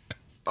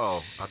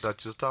 Oh, I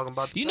thought you was talking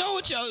about. You know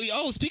what, yo?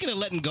 Oh, speaking of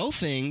letting go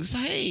things,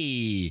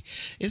 hey,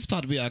 it's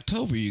about to be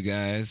October, you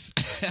guys.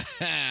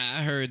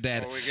 I heard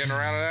that. Are we getting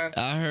around to that?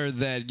 I heard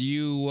that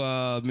you,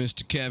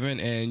 Mr. Kevin,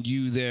 and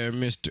you there,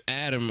 Mr.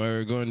 Adam,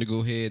 are going to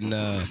go ahead and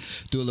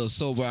do a little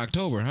sober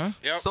October, huh?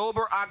 Yep.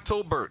 Sober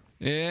October.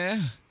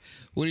 Yeah.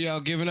 What are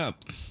y'all giving up?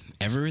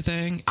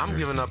 Everything? I'm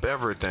giving up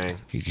everything.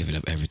 He's giving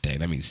up everything.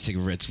 That means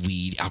cigarettes,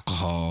 weed,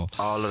 alcohol.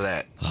 All of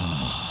that.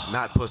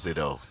 Not pussy,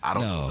 though. I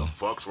don't know what the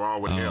fuck's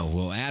wrong with him. Oh,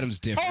 well,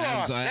 Adam's different.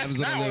 Adam's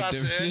not what I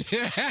said. You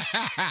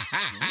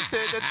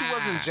said that you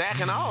wasn't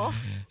jacking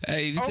off.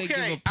 Hey, you said give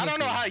a pussy. I don't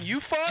know how you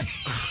fuck.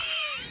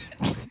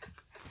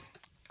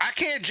 I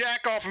can't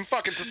jack off and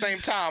fuck at the same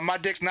time. My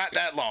dick's not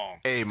that long.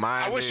 Hey,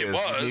 mine I wish it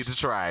was. You need to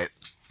try it.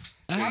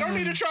 I don't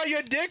need to try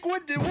your dick.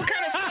 What kind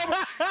of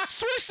stuff?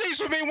 Switch seats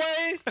with me,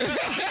 Wayne.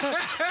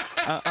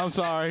 I'm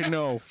sorry,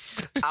 no.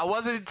 I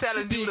wasn't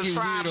telling you to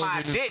try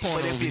my dick,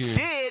 but if you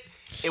did,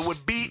 it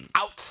would be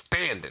outstanding.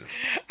 standing.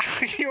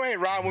 You ain't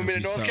riding with me to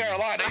North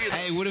Carolina either.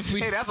 Hey, what if we?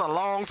 Hey, that's a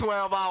long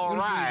 12-hour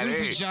ride. What if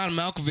we John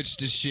Malkovich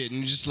this shit and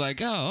you're just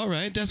like, oh, all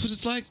right, that's what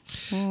it's like.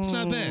 It's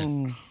not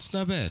bad. It's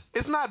not bad.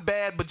 It's not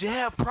bad, but you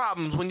have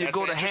problems when you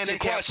go to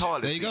handicapped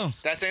toilet There you go.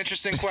 seats. That's an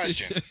interesting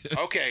question.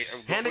 Okay,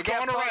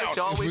 Handicapped we're going toilets,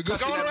 you around. always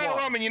touching Going that around the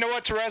wall. room, and you know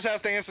what? Therese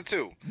has to answer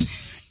too.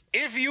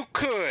 If you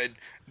could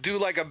do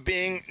like a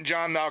Bing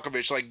John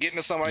Malkovich, like get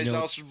into somebody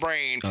else's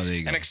brain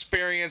and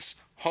experience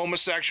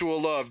homosexual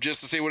love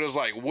just to see what it's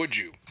like, would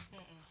you?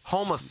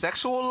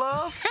 Homosexual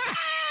love?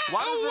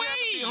 Why does it have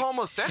to be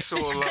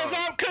homosexual love?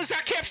 Because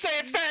I kept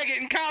saying faggot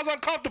and Kyle's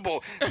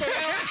uncomfortable. So now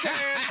I'm saying,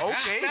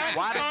 Okay,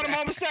 why does I'm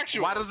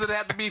homosexual? Why does it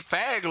have to be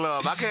fag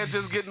love? I can't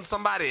just get in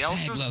somebody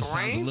else's Fag love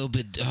brain. sounds a little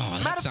bit. Oh,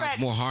 that Matter of sounds fact,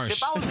 more harsh.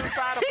 if I was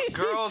inside of a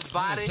girl's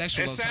body,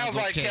 Homosexual It love sounds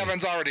like okay.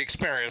 Kevin's already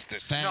experienced it.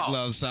 Fag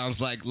love sounds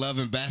like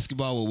loving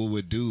basketball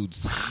with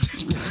dudes.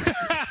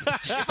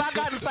 if I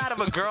got inside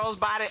of a girl's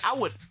body, I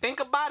would think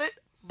about it,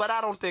 but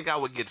I don't think I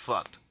would get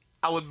fucked.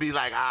 I would be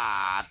like,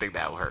 I think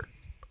that would hurt.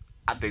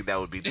 I think that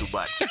would be too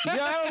much. Yeah,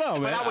 I don't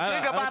know, man. But I would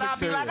think about it. I'd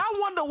be like, I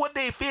wonder what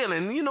they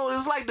feeling. You know,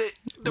 it's like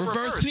the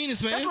Reverse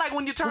penis, man. That's like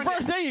when you turn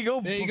There you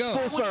go. There you go. Full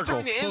when you circle.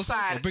 turn your Full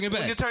inside, circle. Bring it back.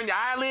 when you turn your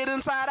eyelid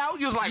inside out,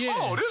 you're like, Yeah.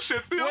 oh, this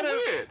shit feel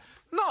weird.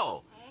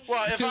 No.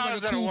 Well, if feels I like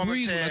was a in a cool woman's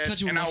breeze when I head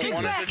touch it with and I my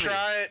wanted finger. to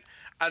try it,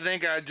 I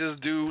think I'd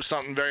just do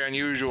something very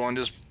unusual and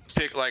just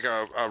pick like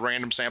a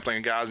random sampling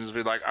of guys and just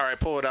be like, all right,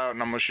 pull it out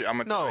and I'm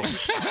gonna No. and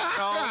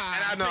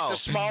I'd pick the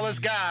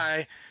smallest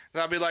guy.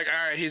 And I'd be like,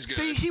 all right, he's good.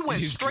 See, he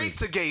went straight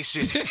to gay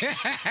shit.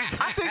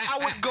 I think I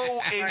would go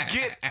and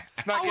get.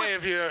 It's not gay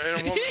if you're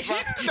in a woman's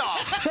body. No.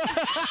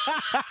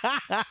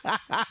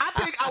 I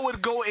think I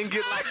would go and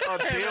get like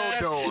a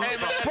dildo or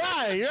something.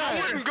 Right, I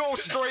right. wouldn't go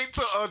straight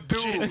to a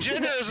dude.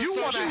 Gender is a You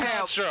wanna social have-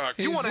 construct.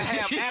 You want to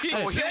have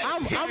actual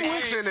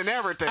action and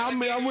everything.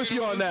 I'm with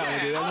you on that one,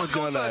 dude. I'm I with would you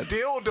go on to a that.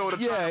 dildo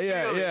to try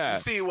to feel it and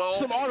see, well,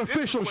 Some this is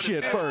artificial what it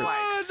shit feels first.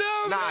 like.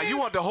 Nah, you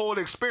want the whole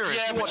experience.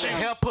 Yeah, you but want the you-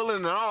 hair pulling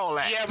and all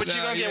that. Yeah, but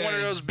you're going to get one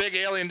of those big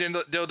alien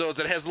dildos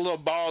that has little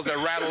balls that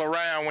rattle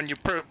around when you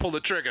pull the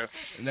trigger.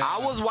 I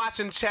was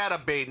watching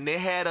Chatterbait and they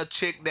had a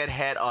chick that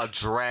had a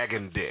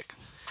dragon dick.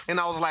 And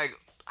I was like,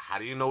 how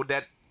do you know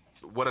that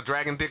what a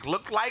dragon dick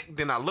looked like?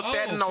 Then I looked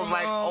at it and I was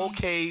like,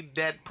 okay,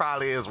 that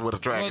probably is what a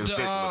dragon's dick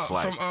looks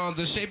like. From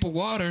The Shape of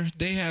Water,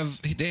 they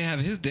have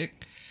his dick.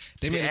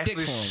 They made a dick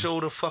actually for him. show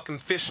the fucking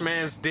fish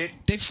man's dick.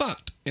 They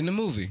fucked in the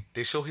movie.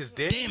 They show his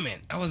dick. Damn it!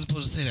 I wasn't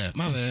supposed to say that.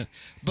 My bad.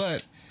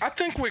 But I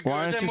think we're Why good.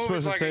 aren't That you movie's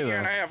supposed to like say a year that?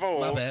 and a half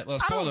old. my bad. Well,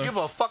 I spoiler. don't give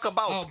a fuck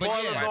about Oh, but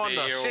spoilers yeah. on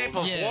The Shape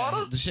of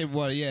Water. The Shape of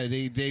Water. Yeah,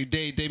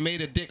 they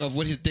made a dick of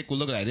what his dick would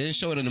look like. They didn't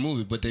show it in the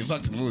movie, but they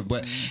fucked in the movie.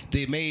 But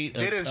they made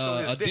They didn't show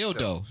his a dick, dildo.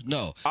 though.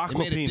 No, Aqua they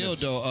made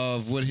penis. a dildo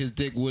of what his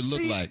dick would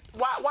look See, like.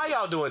 Why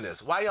y'all doing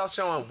this? Why y'all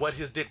showing what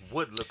his dick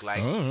would look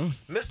like?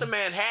 Mr.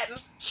 Manhattan,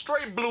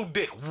 straight blue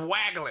dick,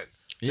 waggling.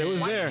 It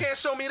was Why there. you can't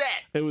show me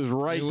that? It was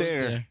right It was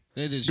there.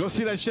 They did Go show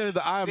see that shit at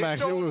the They IMAX. It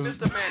showed was.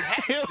 Mr.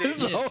 Manhattan. It was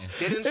the dick. whole,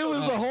 They didn't it show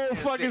was the whole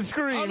his fucking dick.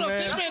 screen, Oh no,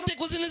 man. Fishman dick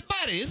was in his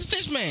body. It's a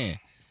fish man.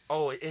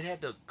 Oh, it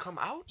had to come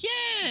out?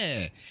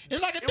 Yeah,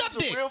 it's like a It duck was a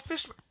dick. real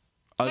fish.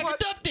 Like a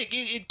duck dick.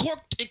 It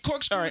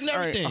corkscrewed All right, and all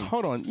right. everything.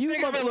 Hold on. You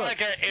Think of mother, it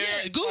look.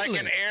 like Google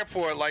an it.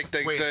 airport, like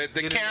the Wait, you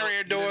didn't carrier know-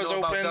 you didn't doors know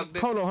about open. duck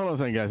dick? Hold on a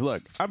second, guys.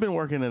 Look, I've been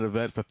working at a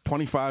vet for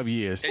 25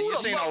 years. And you've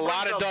the seen a fuck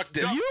lot brings of a duck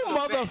dick. duck-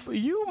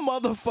 You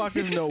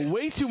motherfuckers know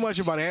way too much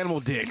about animal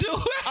dicks. Dude.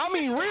 I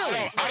mean,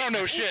 really. I don't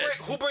know shit.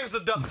 Who brings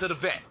a duck to the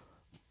vet?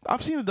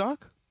 I've seen a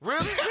duck.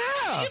 Really?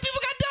 You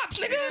people got ducks,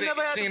 nigga.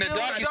 never had to Seen a deal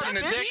duck, with you seen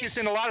a duck dick, dicks? you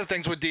seen a lot of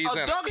things with D's in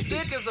A it. duck's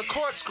dick is a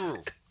corkscrew.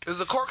 It's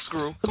a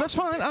corkscrew. But that's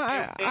fine. It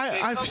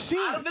I've comes seen.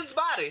 out of his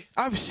body.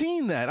 I've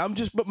seen that.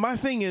 But my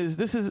thing is,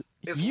 this is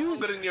It's you.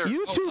 longer than yours.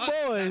 You two Us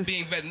not boys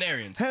being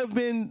veterinarians. have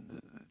been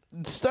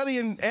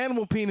studying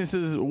animal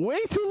penises way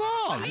too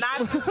long.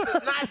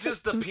 Not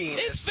just the penis.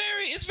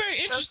 It's very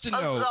interesting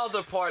There's though.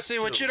 other parts. See,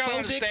 what too. you don't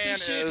Faux dicks and understand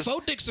shit. is...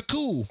 Faux dicks are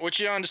cool. What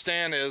you don't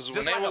understand is when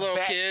Just they like were a little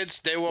bat. kids,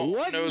 they were What?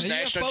 watching those Yeah,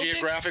 National faux dicks.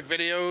 Geographic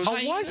videos.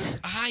 Hyenas,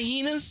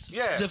 hyenas.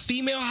 Yeah. The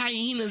female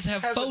hyenas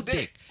have Has a faux dick.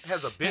 dick.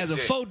 Has a big Has a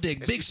dick. faux dick.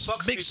 And Big, she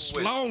fucks big, people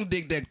with it. long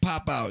dick that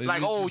pop out.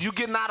 Like, oh, you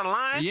getting out of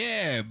line?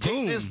 Yeah,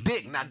 boom. This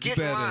dick. Now get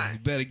in You line.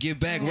 better get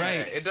back Yeah,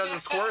 right. it doesn't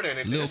squirt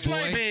anything. Little This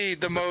might boy. be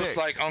the It's a most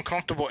dick.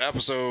 uncomfortable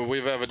episode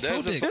we've ever done.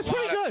 Faux dick. It's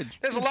pretty good.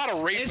 There's a lot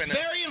of rape It's in it.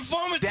 very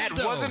informative That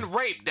though. wasn't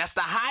rape. That's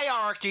the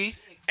hierarchy.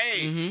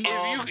 Hey, Of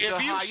the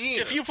hyenas.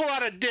 if you pull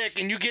out a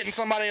dick and you getting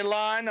somebody in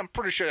line, I'm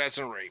pretty sure that's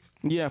a rape.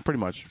 Yeah, pretty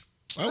much.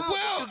 Oh, but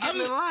well, you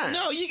getting in line.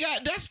 no, you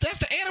got that's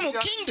the animal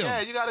kingdom.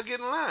 Yeah, you got to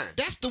get in line.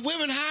 That's the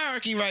women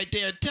hierarchy right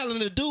there, telling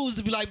the dudes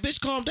to be like, "Bitch,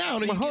 calm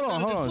down." Or But you hold get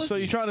on, none of hold this on. So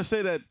pussy. you're trying to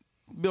say that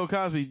Bill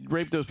Cosby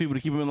raped those people to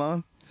keep him in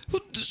line? Who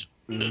just-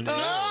 All right,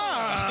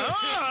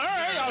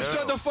 I'll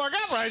shut the fuck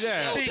up right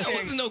there. No, that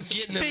wasn't no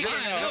getting in line.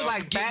 Speaking That of- was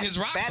Like getting his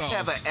rocks bats off.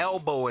 have an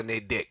elbow in their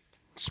dick.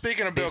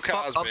 Speaking of They Bill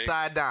fuck Cosby,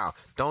 upside down.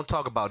 Don't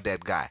talk about that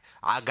guy.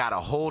 I got a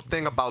whole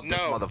thing about this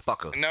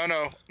motherfucker. No.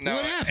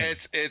 What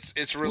happened?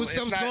 It's really Was it's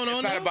something not, going it's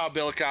on not now? about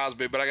Bill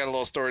Cosby, but I got a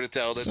little story to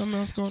tell that's Something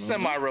else going on?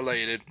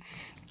 semi-related.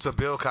 To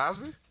Bill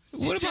Cosby?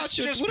 What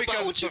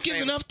about what you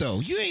giving up though?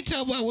 You ain't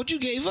tell about what you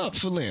gave up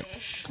for Lent.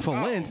 For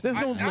Lent, there's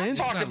no Lent.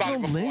 I've talked about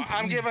it before.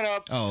 I'm giving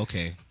up. Oh,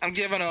 okay. I'm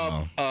giving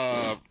up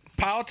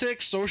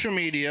politics, social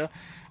media.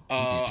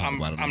 I'm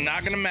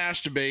not going to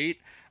masturbate.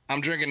 I'm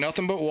drinking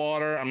nothing but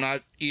water. I'm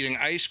not eating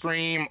ice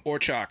cream or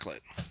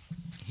chocolate.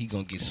 He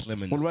gonna get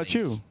slim in What the about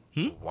face.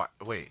 you? What?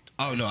 Wait.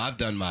 Oh no, I've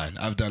done mine.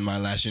 I've done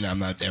mine last year. And I'm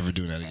not ever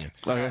doing that again.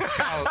 Okay.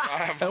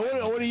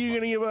 And what are you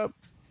gonna give up?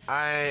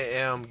 I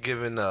am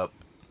giving up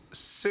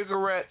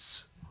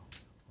cigarettes,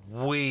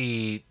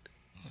 weed,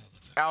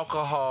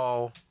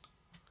 alcohol,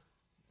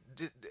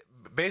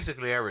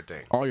 basically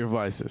everything. All your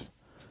vices.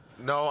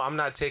 No, I'm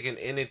not taking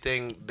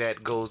anything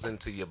that goes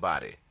into your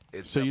body.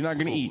 So you're not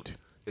gonna eat.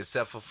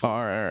 Except for food.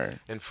 All right.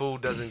 And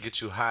food doesn't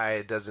get you high.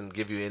 It doesn't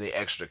give you any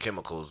extra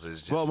chemicals. It's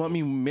just Well, I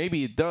mean,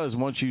 maybe it does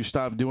once you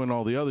stop doing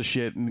all the other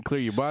shit and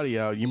clear your body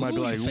out. You might be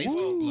like,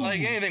 woo.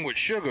 Like anything with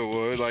sugar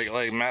would,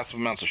 like massive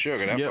amounts of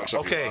sugar. That fucks up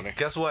your body. Okay,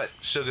 guess what?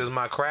 Sugar's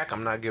my crack.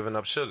 I'm not giving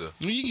up sugar.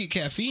 Well, you can get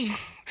caffeine,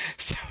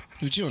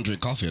 but you don't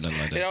drink coffee or nothing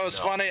like that. You know, it's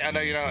funny. I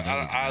know you don't.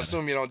 I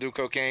assume you don't do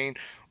cocaine,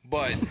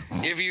 but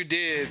if you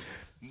did,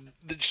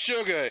 the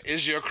sugar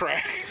is your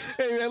crack.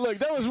 Hey man, look,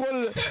 that was one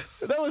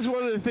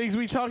of the things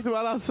we talked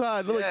about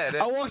outside. Look,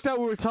 I walked out,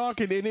 we were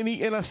talking,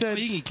 and I said,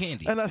 you can get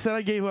candy. And I said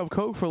I gave up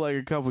coke for like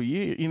a couple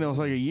years. You know, it's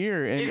like a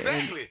year. And,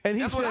 Exactly. And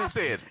he That's said, what I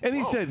said. And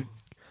he said,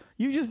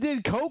 "You just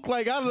did coke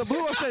like out of the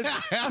blue."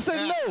 I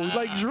said no,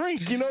 like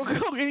drink,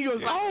 coke. And he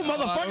goes, "Oh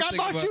motherfucker, I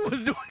thought you was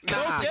doing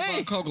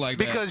cocaine." Coke like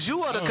that. Because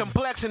you are the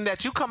complexion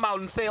that you come out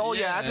and say, "Oh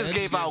yeah, I just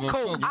gave out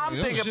coke." I'm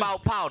thinking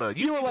about powder.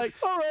 You were like,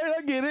 "All right,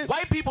 I get it."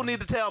 White people need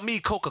to tell me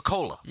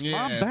Coca-Cola.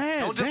 Yeah. My bad.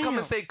 Don't just come damn.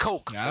 and say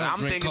Coke. I'm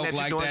thinking Coke that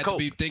you're like doing that coke. to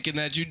be thinking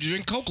that you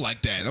drink Coke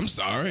like that. I'm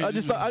sorry. I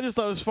just thought it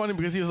was funny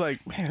because he was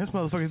like, "Man, this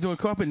motherfucker's doing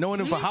coke. I've been knowing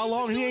him for how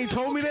long? And he ain't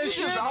told me that He's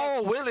shit." just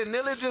all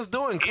willy-nilly just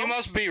doing You coke.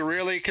 must be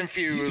really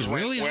confused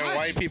when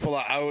white people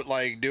are out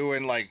like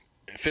doing like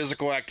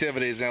physical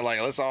activities and they're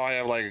like, let's all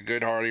have like a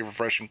good hearty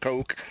refreshing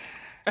Coke.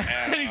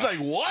 And he's like,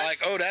 "What?" Like,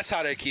 oh, that's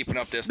how they're keeping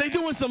up this. They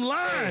doing some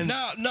lines.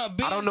 No.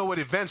 I don't know what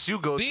events you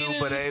go to,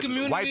 but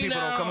white people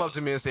don't come up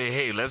to me and say,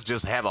 "Hey, let's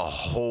just have a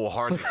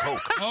wholehearted Coke."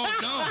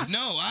 Oh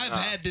no! I've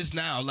had this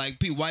now. Like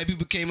white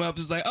people came up,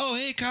 it's like, "Oh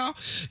hey Kyle,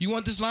 you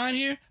want this line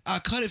here? I'll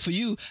cut it for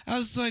you." I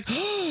was like,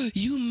 "Oh,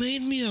 you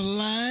made me a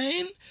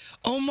line?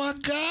 Oh my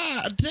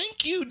god,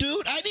 thank you,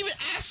 dude. I didn't even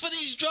ask for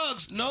these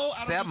drugs. No,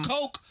 I don't do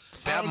coke.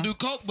 I don't do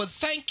coke, but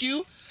thank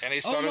you." And he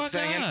started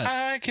singing, God.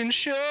 "I can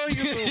show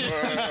you the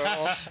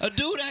world." A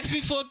dude asked me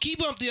for a key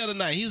bump the other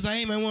night. He was like,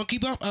 "Hey man, want a key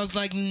bump?" I was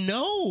like,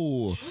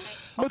 "No."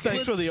 Well,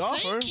 thanks for the offer.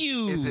 Thank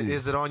you.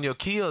 Is it on your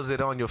key or is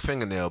it on your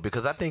fingernail?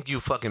 Because I think you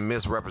fucking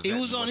misrepresent. It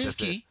was on his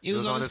key. It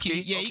was on his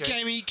key. Yeah,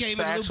 Okay. he came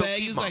So in a little actual bag.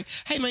 key He was bump. like,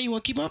 "Hey man, you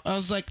want to keep up?" I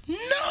was like,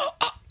 "No,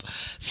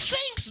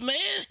 thanks, man.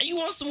 You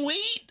want some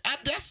weed?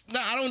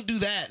 I don't do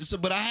that. So,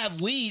 but I have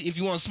weed if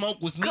you want to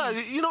smoke with me." Cause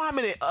you know how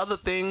many other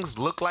things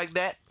look like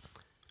that?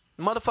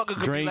 Motherfucker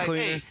could Drain be like,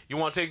 cleaner. "Hey, you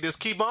want to take this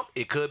key bump?"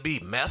 It could be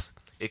meth.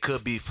 It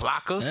could be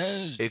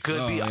flocka. It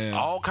could be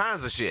all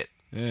kinds of shit.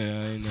 Yeah,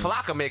 I know.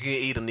 Flocka making you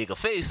eat a nigga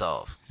face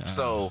off.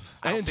 So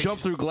And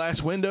jump through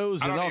glass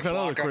windows and don't all need kind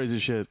of other Flocka. crazy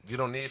shit. You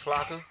don't need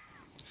flocka.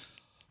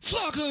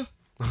 Flocka.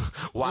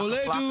 Waka Ole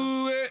flocka.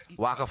 do it.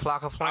 Waka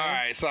flocka All flocka.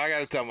 right, so I got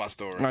to tell my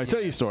story. All right,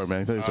 tell your story,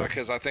 man. Tell your story.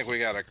 Because I think we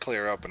got to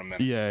clear up in a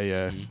minute.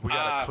 Yeah. We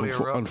gotta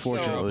clear up.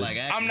 Unfortunately. Like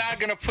I'm not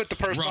going to put the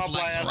person Rough on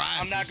like blast.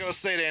 I'm not psoriasis. going to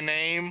say their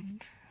name.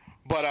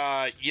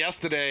 But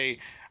yesterday,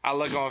 I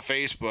look on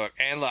Facebook,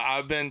 and look,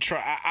 I've been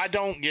trying. I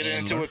don't get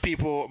into it with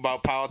people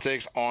about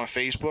politics on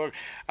Facebook.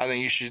 I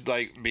think you should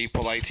be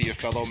polite to your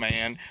fellow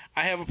man.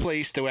 I have a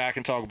place to where I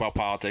can talk about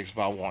politics if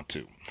I want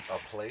to. A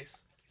place.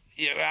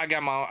 Yeah, I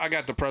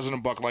got the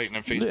President Buck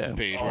Lightning Facebook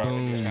page where I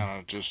can just kind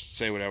of just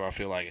say whatever I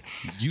feel like.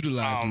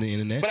 Utilizing the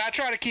internet. But I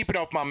try to keep it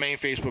off my main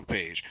Facebook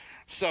page.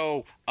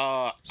 So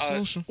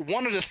Social.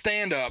 one of the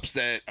stand-ups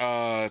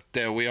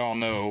that we all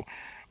know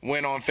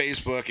went on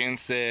Facebook and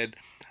said,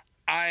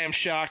 "I am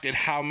shocked at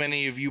how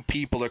many of you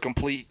people are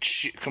completely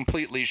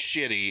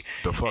shitty.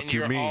 The fuck and you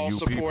you're mean, all you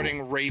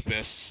supporting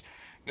rapists."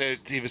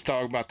 He was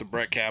talking about the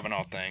Brett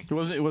Kavanaugh thing. It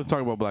wasn't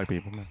talking about black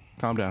people, man.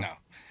 Calm down. No.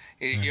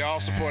 You're all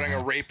supporting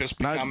a rapist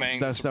becoming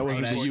that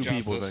wasn't the you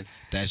people justice. thing.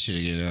 That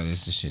shit,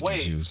 that's the shit Wait.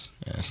 that you was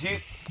asking.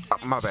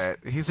 My bad.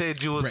 He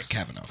said you was Brett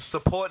Kavanaugh.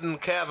 supporting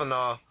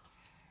Kavanaugh.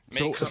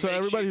 So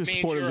everybody who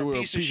supported you're you were a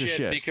piece of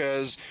shit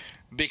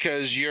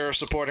because you're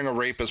supporting a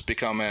rapist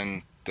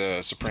becoming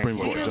the Supreme Court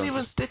He didn't justice.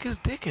 even stick his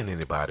dick in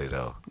anybody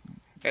though.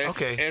 It's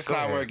go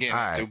not ahead. what we're getting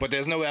All into, right. but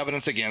there's no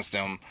evidence against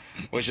him,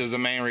 which is the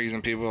main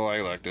reason people are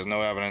like, look, there's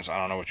no evidence. I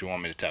don't know what you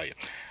want me to tell you.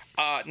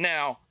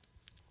 Now,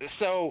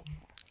 so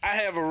I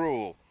have a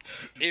rule.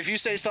 If you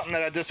say something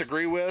that I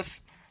disagree with,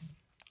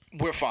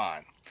 we're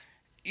fine.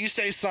 You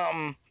say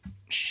something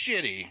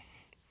shitty,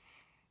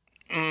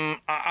 I'm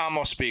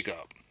going to speak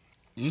up.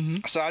 Mm-hmm.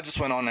 So I just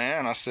went on there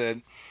and I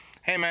said,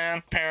 hey, man,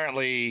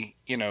 apparently,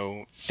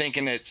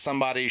 thinking that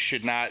somebody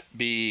should not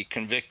be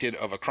convicted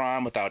of a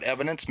crime without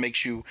evidence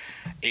makes you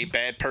a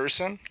bad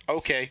person.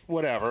 Okay,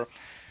 whatever.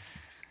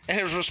 And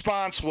his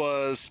response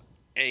was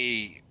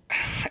a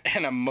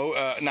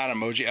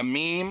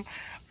meme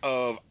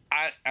of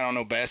I don't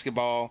know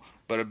basketball,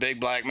 but a big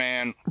black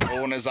man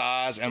rolling his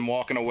eyes and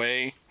walking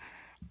away.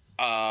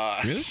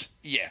 Really?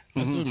 Yeah.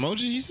 That's the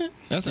emoji you sent?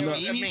 That's the meme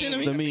he sent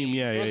him? The meme,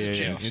 yeah.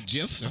 A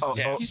GIF?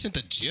 He sent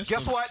the GIF?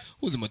 Guess what?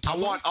 Was it I Matoma?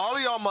 want all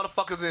of y'all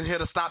motherfuckers in here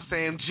to stop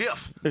saying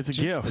GIF. It's a A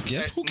GIF.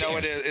 GIF? Who cares? No,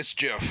 it is. It's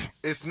GIF.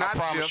 It's not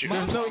promise GIF.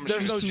 you.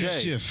 There's no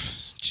Choose J.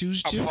 GIF.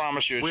 Choose I GIF.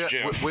 promise you, it's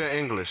GIF. We're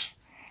English.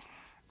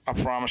 I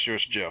promise you,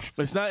 it's GIF.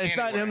 It's not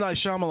M. Night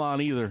Shyamalan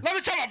either. Let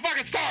me tell my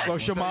fucking story. Or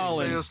Tell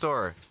Shyamalan. your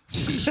story.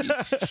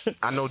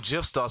 I know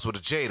GIF starts with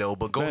a J though,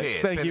 but go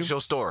ahead. Thank Finish you.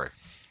 your story.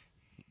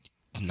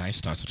 Knife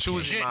starts with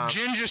Choose G. your mom.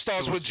 Ginger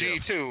starts Choose with G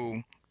GIF.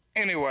 too.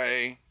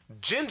 Anyway,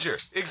 Ginger.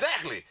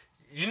 Exactly.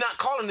 You're not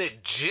calling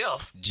it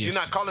GIF. GIF. You're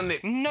not calling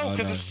it. no, Oh,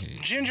 because no.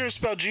 it's Ginger is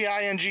spelled Ginger,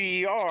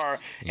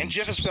 and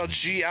GIF is spelled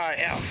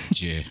GIF.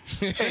 J.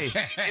 Hey,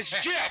 It's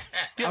GIF.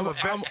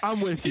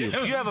 I'm with you.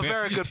 you have a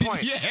very good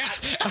point. Yeah.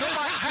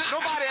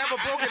 Nobody ever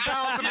broke it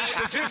down to me with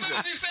the As soon ginger.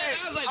 as he said it,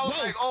 I was like, I was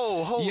whoa. like,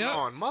 oh, hold Yep.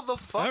 on,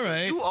 motherfucker. All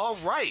right. You all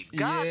right.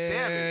 God Yeah,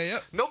 damn it.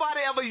 yep. Nobody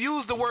ever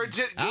used the word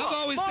GIF. I've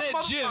always said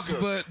GIF,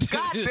 but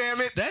God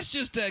damn it. That's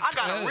just that. I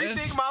gotta that's-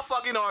 rethink my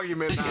fucking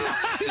argument now.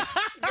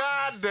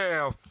 God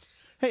damn.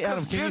 Hey,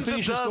 Adam, Because can you ginger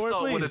finish your does story,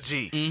 start with a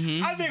please?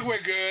 G. I think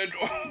we're good.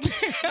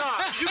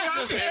 Nah, you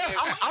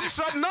got I'm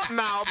shutting up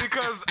now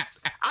because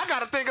I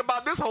gotta think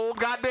about this whole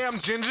goddamn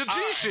ginger G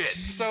shit.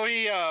 So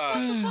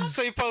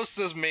he posts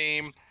this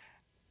meme,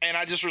 and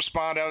I just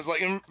responded. I was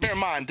like, and bear in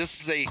mind, this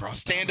is a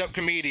stand-up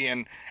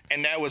comedian,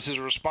 and that was his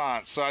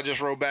response. So I just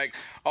wrote back,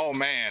 oh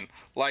man,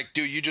 like,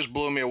 dude, you just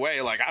blew me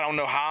away. Like, I don't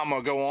know how I'm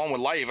gonna go on with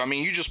life. I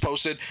mean, you just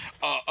posted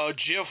a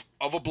GIF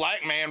of a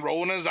black man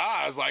rolling his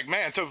eyes. Like,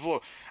 man,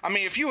 I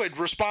mean, if you had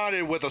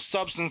responded with a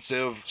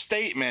substantive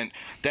statement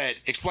that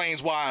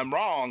explains why I'm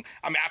wrong,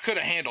 I mean, I could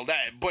have handled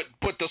that. But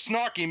the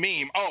snarky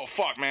meme, oh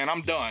fuck, man,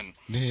 I'm done.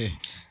 Yeah.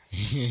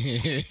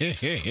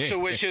 To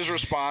which his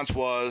response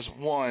was,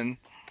 one,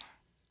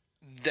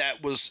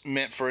 that was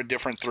meant for a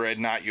different thread,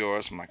 not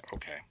yours. I'm like,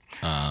 okay.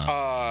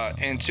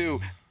 And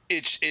two,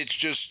 it's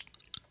just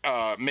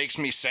makes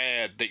me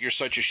sad that you're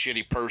such a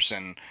shitty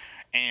person.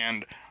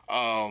 And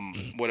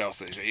what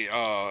else?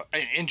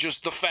 And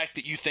just the fact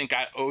that you think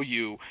I owe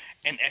you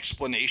an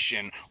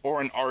explanation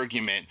or an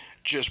argument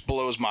just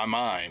blows my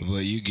mind.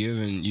 Well, you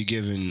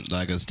giving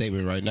like a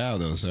statement right now,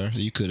 though, sir.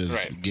 You could have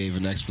Right. gave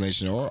an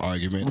explanation or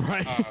argument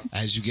Right.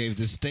 as you gave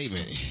this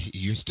statement.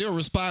 You're still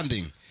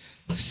responding.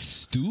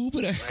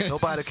 Stupid ass.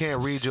 Nobody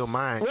can read your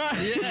mind.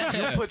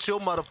 Yeah. You put your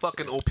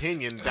motherfucking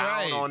opinion down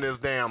Right. on this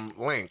damn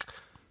link.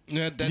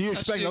 Yeah, that Do you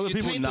touched expect in other your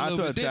people taint a not little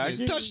to bit, didn't attack it?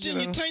 you? Touched in You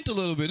your know? taint a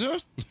little bit,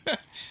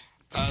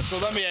 huh? So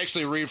let me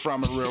actually read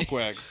from it real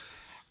quick.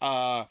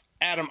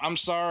 Adam, I'm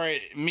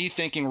sorry. Me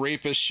thinking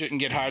rapists shouldn't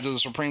get hired to the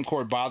Supreme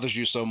Court bothers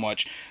you so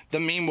much. The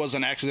meme was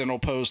an accidental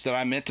post that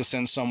I meant to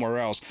send somewhere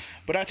else.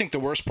 But I think the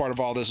worst part of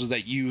all this is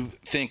that you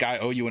think I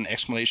owe you an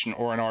explanation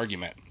or an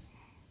argument.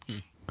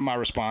 My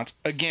response,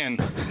 again,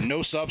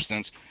 no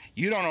substance.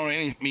 You don't owe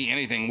me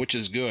anything, which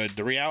is good.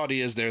 The reality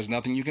is there's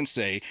nothing you can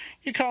say.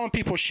 You're calling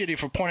people shitty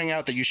for pointing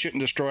out that you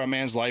shouldn't destroy a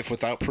man's life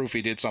without proof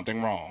he did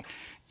something wrong.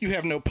 You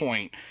have no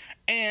point.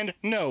 And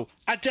no,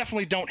 I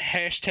definitely don't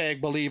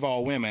hashtag believe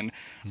all women.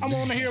 I'm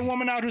willing to hear a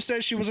woman out who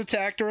says she was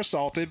attacked or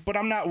assaulted, but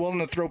I'm not willing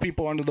to throw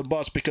people under the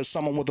bus because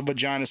someone with a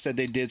vagina said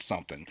they did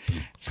something.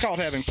 It's called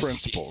having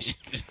principles.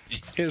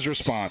 His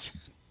response,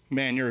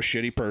 man, you're a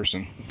shitty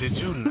person. Did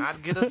you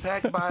not get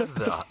attacked by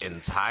the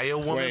entire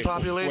woman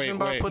population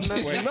by putting that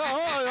shit?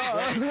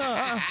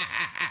 No.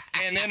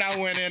 And then I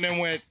went in and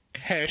went,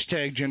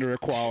 hashtag gender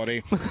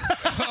equality.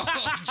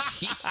 Oh,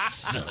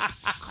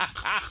 Jesus.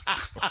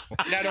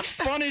 Now, the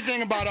funny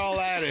thing about all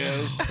that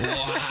is,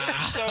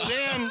 so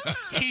then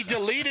he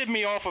deleted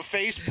me off of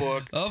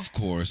Facebook, Of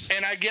course.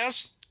 and I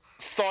guess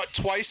thought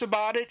twice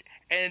about it.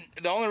 And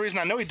the only reason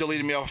I know he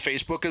deleted me off of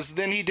Facebook is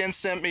then he then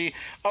sent me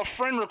a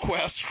friend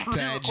request. To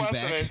add you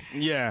Requested back. it.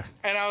 Yeah.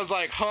 And I was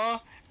like, huh?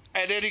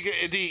 And then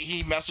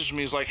he messaged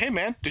me. He's like, hey,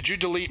 man, did you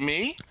delete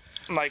me?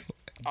 I'm like,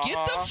 Get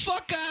the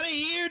fuck out of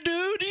here,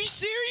 dude. Are you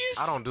serious?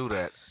 I don't do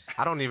that.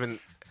 I don't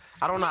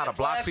know how to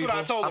block That's people.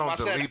 what I told him. I don't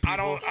said, delete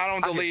people. I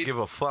don't could delete. give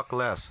a fuck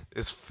less.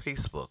 It's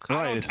Facebook.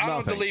 Right. It's I don't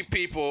nothing. delete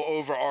people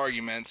over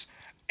arguments.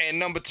 And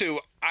number two,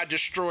 I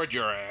destroyed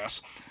your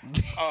ass.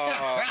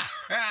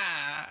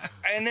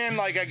 And then,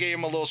 like, I gave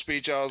him a little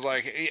speech. I was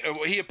like,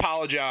 he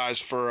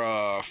apologized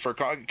for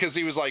because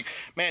he was like,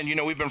 man,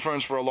 we've been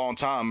friends for a long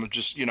time. I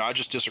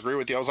just disagree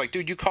with you. I was like,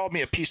 dude, you called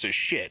me a piece of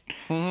shit.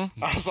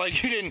 Mm-hmm. I was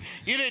like, you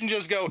didn't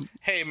just go,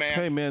 hey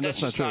man,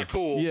 that's just not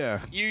cool. Yeah.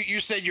 You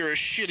said you're a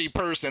shitty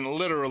person,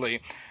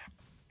 literally.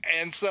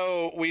 And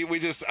so we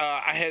just,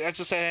 I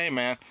just said, hey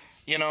man,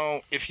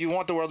 if you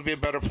want the world to be a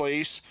better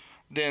place,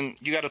 then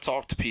you got to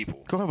talk to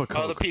people. Go have a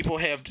Coke. Other people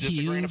have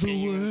disagreeing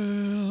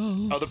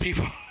opinions. Other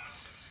people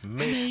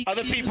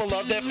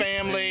love their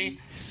family,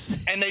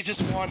 and they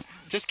just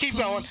keep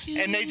going,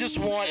 and they just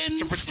want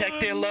to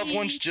protect their loved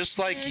ones just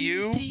like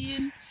you.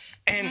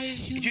 And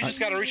you just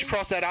got to reach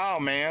across that aisle,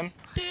 man.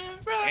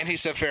 And he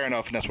said, fair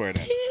enough, and that's where it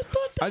ended.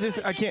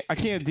 I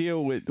can't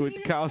deal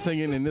with Kyle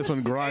singing and this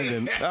one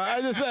grinding.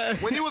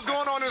 When he was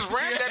going on his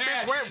rant, that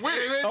bitch went with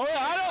it. Oh, yeah,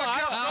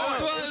 I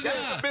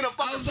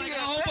was like, I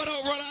hope I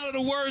don't run out of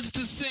the words to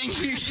sing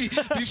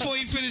before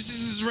he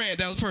finishes his rant.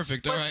 That was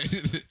perfect. All right.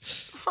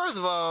 First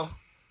of all,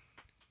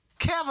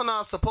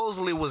 Kavanaugh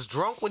supposedly was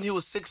drunk when he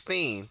was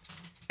 16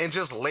 and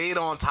just laid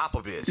on top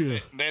of bitch. Yeah.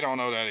 They don't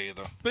know that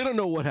either. They don't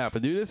know what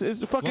happened, dude. It's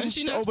fucking Wasn't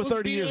she not over supposed to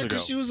 30 be years there ago.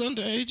 because she was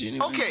underage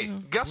anyway? Okay,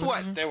 guess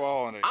what? They were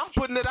all on it. I'm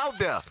putting it out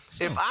there.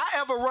 If I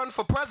ever run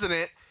for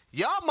president,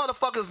 y'all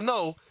motherfuckers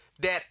know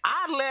that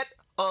I let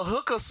a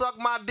hooker suck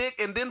my dick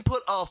and then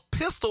put a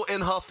pistol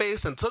in her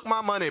face and took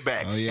my money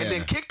back. Oh, yeah. And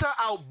then kicked her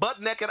out butt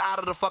naked out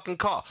of the fucking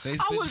car. Face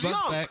I bitch, was butt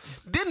young. back.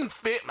 Didn't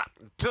fit.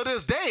 To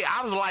this day,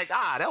 I was like,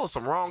 that was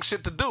some wrong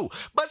shit to do.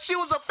 But she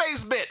was a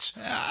face bitch.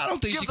 I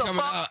don't think she's Gives a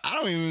coming fuck. out. I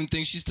don't even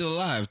think she's still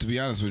alive, to be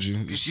honest with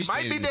you. She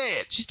might be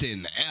dead. She stayed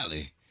in the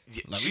alley.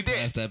 Like, She we did.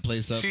 passed that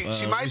place up. She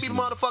might recently.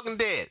 be motherfucking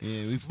dead.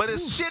 Yeah, but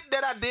it's shit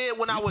that I did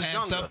when I was passed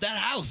younger. up that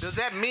house. Does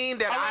that mean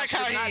that I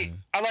should not?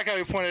 I like how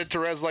he pointed at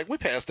Therese like, we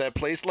passed that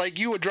place. Like,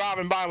 you were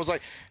driving by and was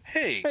like,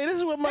 hey, Hey, this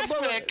is what my that's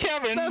brother where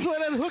Kevin. That's where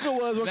that hooker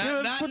was. Not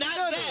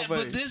that,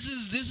 but this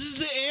is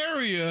the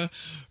area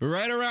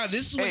right around.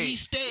 This is where he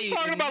stayed.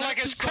 talking about not like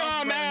it's too far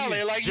crime from around alley.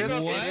 here. Like, you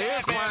Just, know, it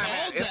is crime.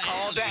 It's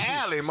called the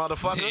alley,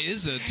 motherfucker. It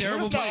is a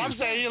terrible No, place. I'm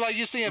saying, like,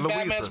 you're seeing Louisa.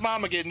 Batman's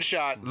mama getting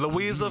shot.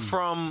 Louisa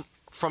from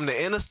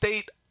the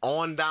interstate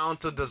on down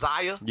to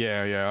Desire.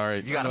 Yeah, all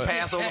right. You got to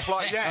pass over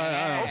Florida.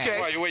 Yeah,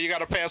 okay. Wait, you got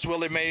to pass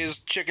Willie Mays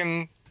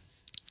chicken.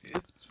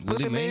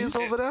 Willie Mays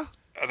over there?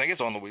 I think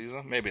it's on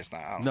Louisa. Maybe it's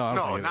not. I don't No,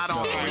 know. I'm No, not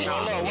on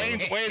No,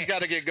 Wayne's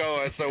got to get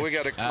going, so we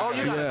got to. Oh,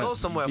 you got to go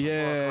somewhere for 4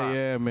 o'clock.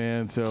 Yeah,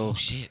 man. So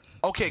Shit.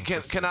 Okay,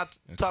 can I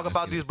talk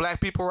about these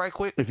black people right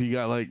quick? if you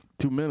got like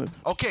 2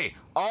 minutes. Okay,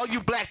 all you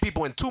black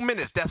people in 2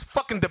 minutes that's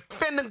fucking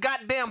defending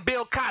goddamn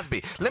Bill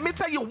Cosby. Let me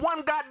tell you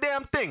one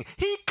goddamn thing.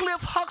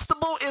 Heathcliff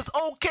Huxtable is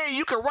okay.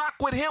 You can rock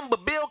with him,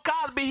 but Bill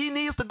Cosby, he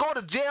needs to go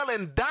to jail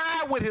and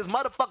die with his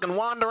motherfucking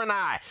wandering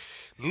eye.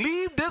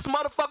 Leave this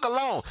motherfucker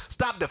alone.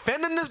 Stop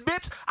defending this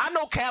bitch. I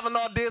know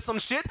Kavanaugh did some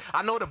shit.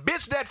 I know the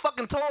bitch that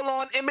fucking told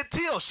on Emmett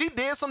Till. She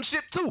did some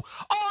shit too.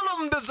 All of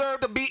them deserve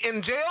to be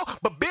in jail,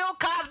 but Bill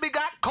Cosby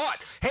got caught.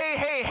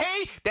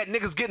 Hey, that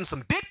nigga's getting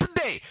some dick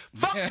today.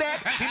 Fuck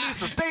that. He needs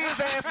to stay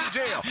his ass in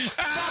jail.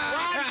 Stop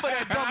riding for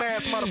that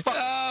dumbass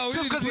motherfucker.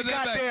 Just because he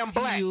goddamn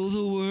black. Heal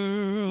the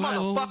world.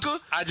 Motherfucker.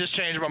 I just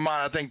changed my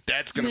mind. I think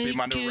that's going to be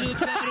my Make new it ring. a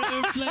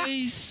better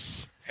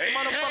place.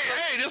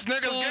 Hey, this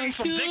nigga's getting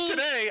some dick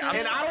today.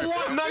 And I don't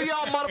want none of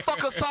y'all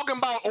motherfuckers talking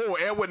about,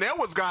 Edwin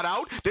Edwards got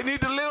out. They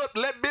need to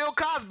let Bill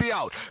Cosby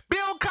out.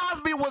 Bill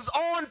Cosby was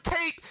on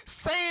tape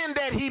saying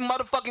that he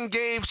motherfucking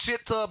gave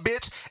shit to a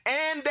bitch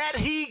and that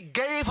he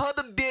gave her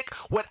the dick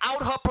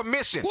without her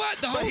permission. What?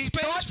 The but whole he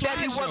Spanish thought that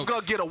he fly was show.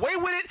 gonna get away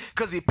with it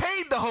because he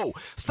paid the hoe.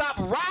 Stop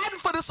riding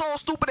for this old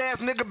stupid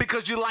ass nigga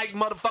because you like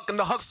motherfucking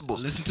the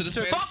Huxtables. Listen to the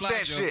Spanish Fuck fly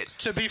that joke. shit.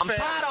 To be I'm fair-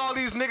 tired of all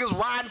these niggas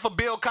riding for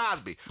Bill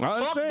Cosby. I Fuck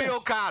understand. Bill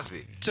Cosby.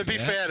 To be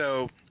fair,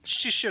 though,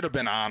 she should have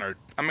been honored.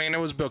 I mean, it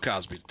was Bill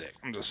Cosby's dick.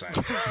 I'm just saying.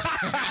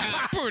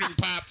 Pudding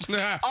pop.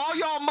 All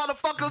y'all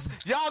motherfuckers,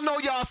 y'all know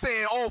y'all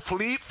saying,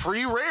 free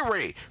Ray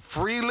Ray,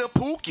 free Lil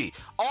Pookie.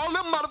 All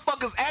them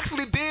motherfuckers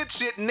actually did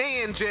shit and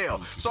they in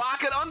jail. So I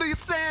could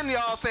understand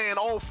y'all saying,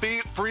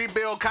 free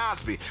Bill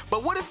Cosby.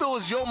 But what if it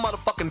was your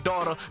motherfucking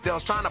daughter that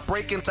was trying to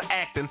break into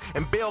acting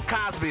and Bill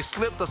Cosby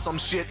slipped her some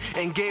shit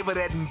and gave her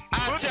that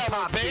I pussy tell her,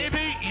 pop dick?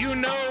 baby, you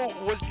know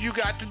what you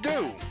got to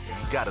do.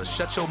 You gotta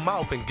shut your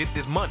mouth and get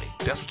this money.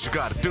 That's what you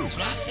gotta do. That's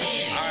what I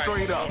said.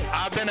 Straight up.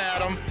 I've been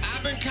Adam.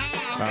 I've been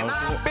Kyle. And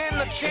I've been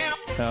the champ.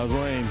 That was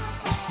Wayne.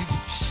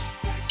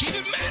 Keep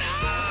it metal.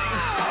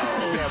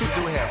 Yeah, we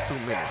do have 2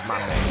 minutes, my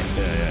bad.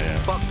 Yeah.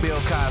 Fuck Bill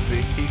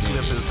Cosby.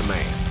 Heathcliff is the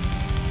man.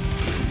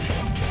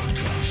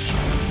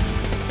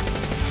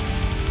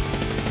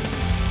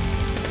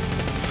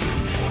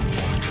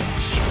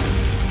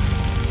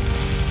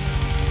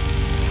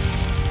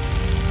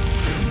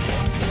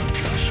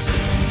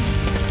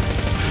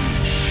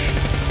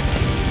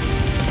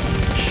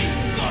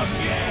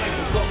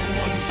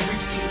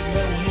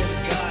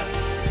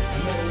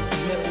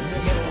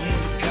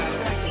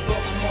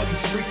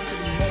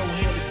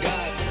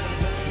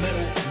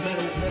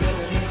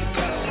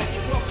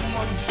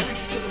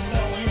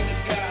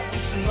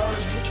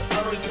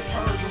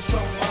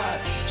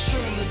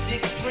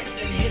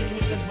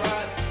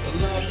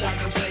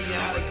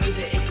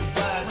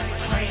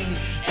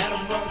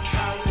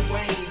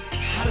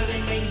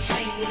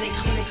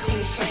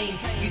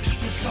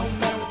 So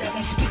metal that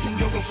we speaking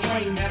your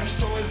refrain. Adam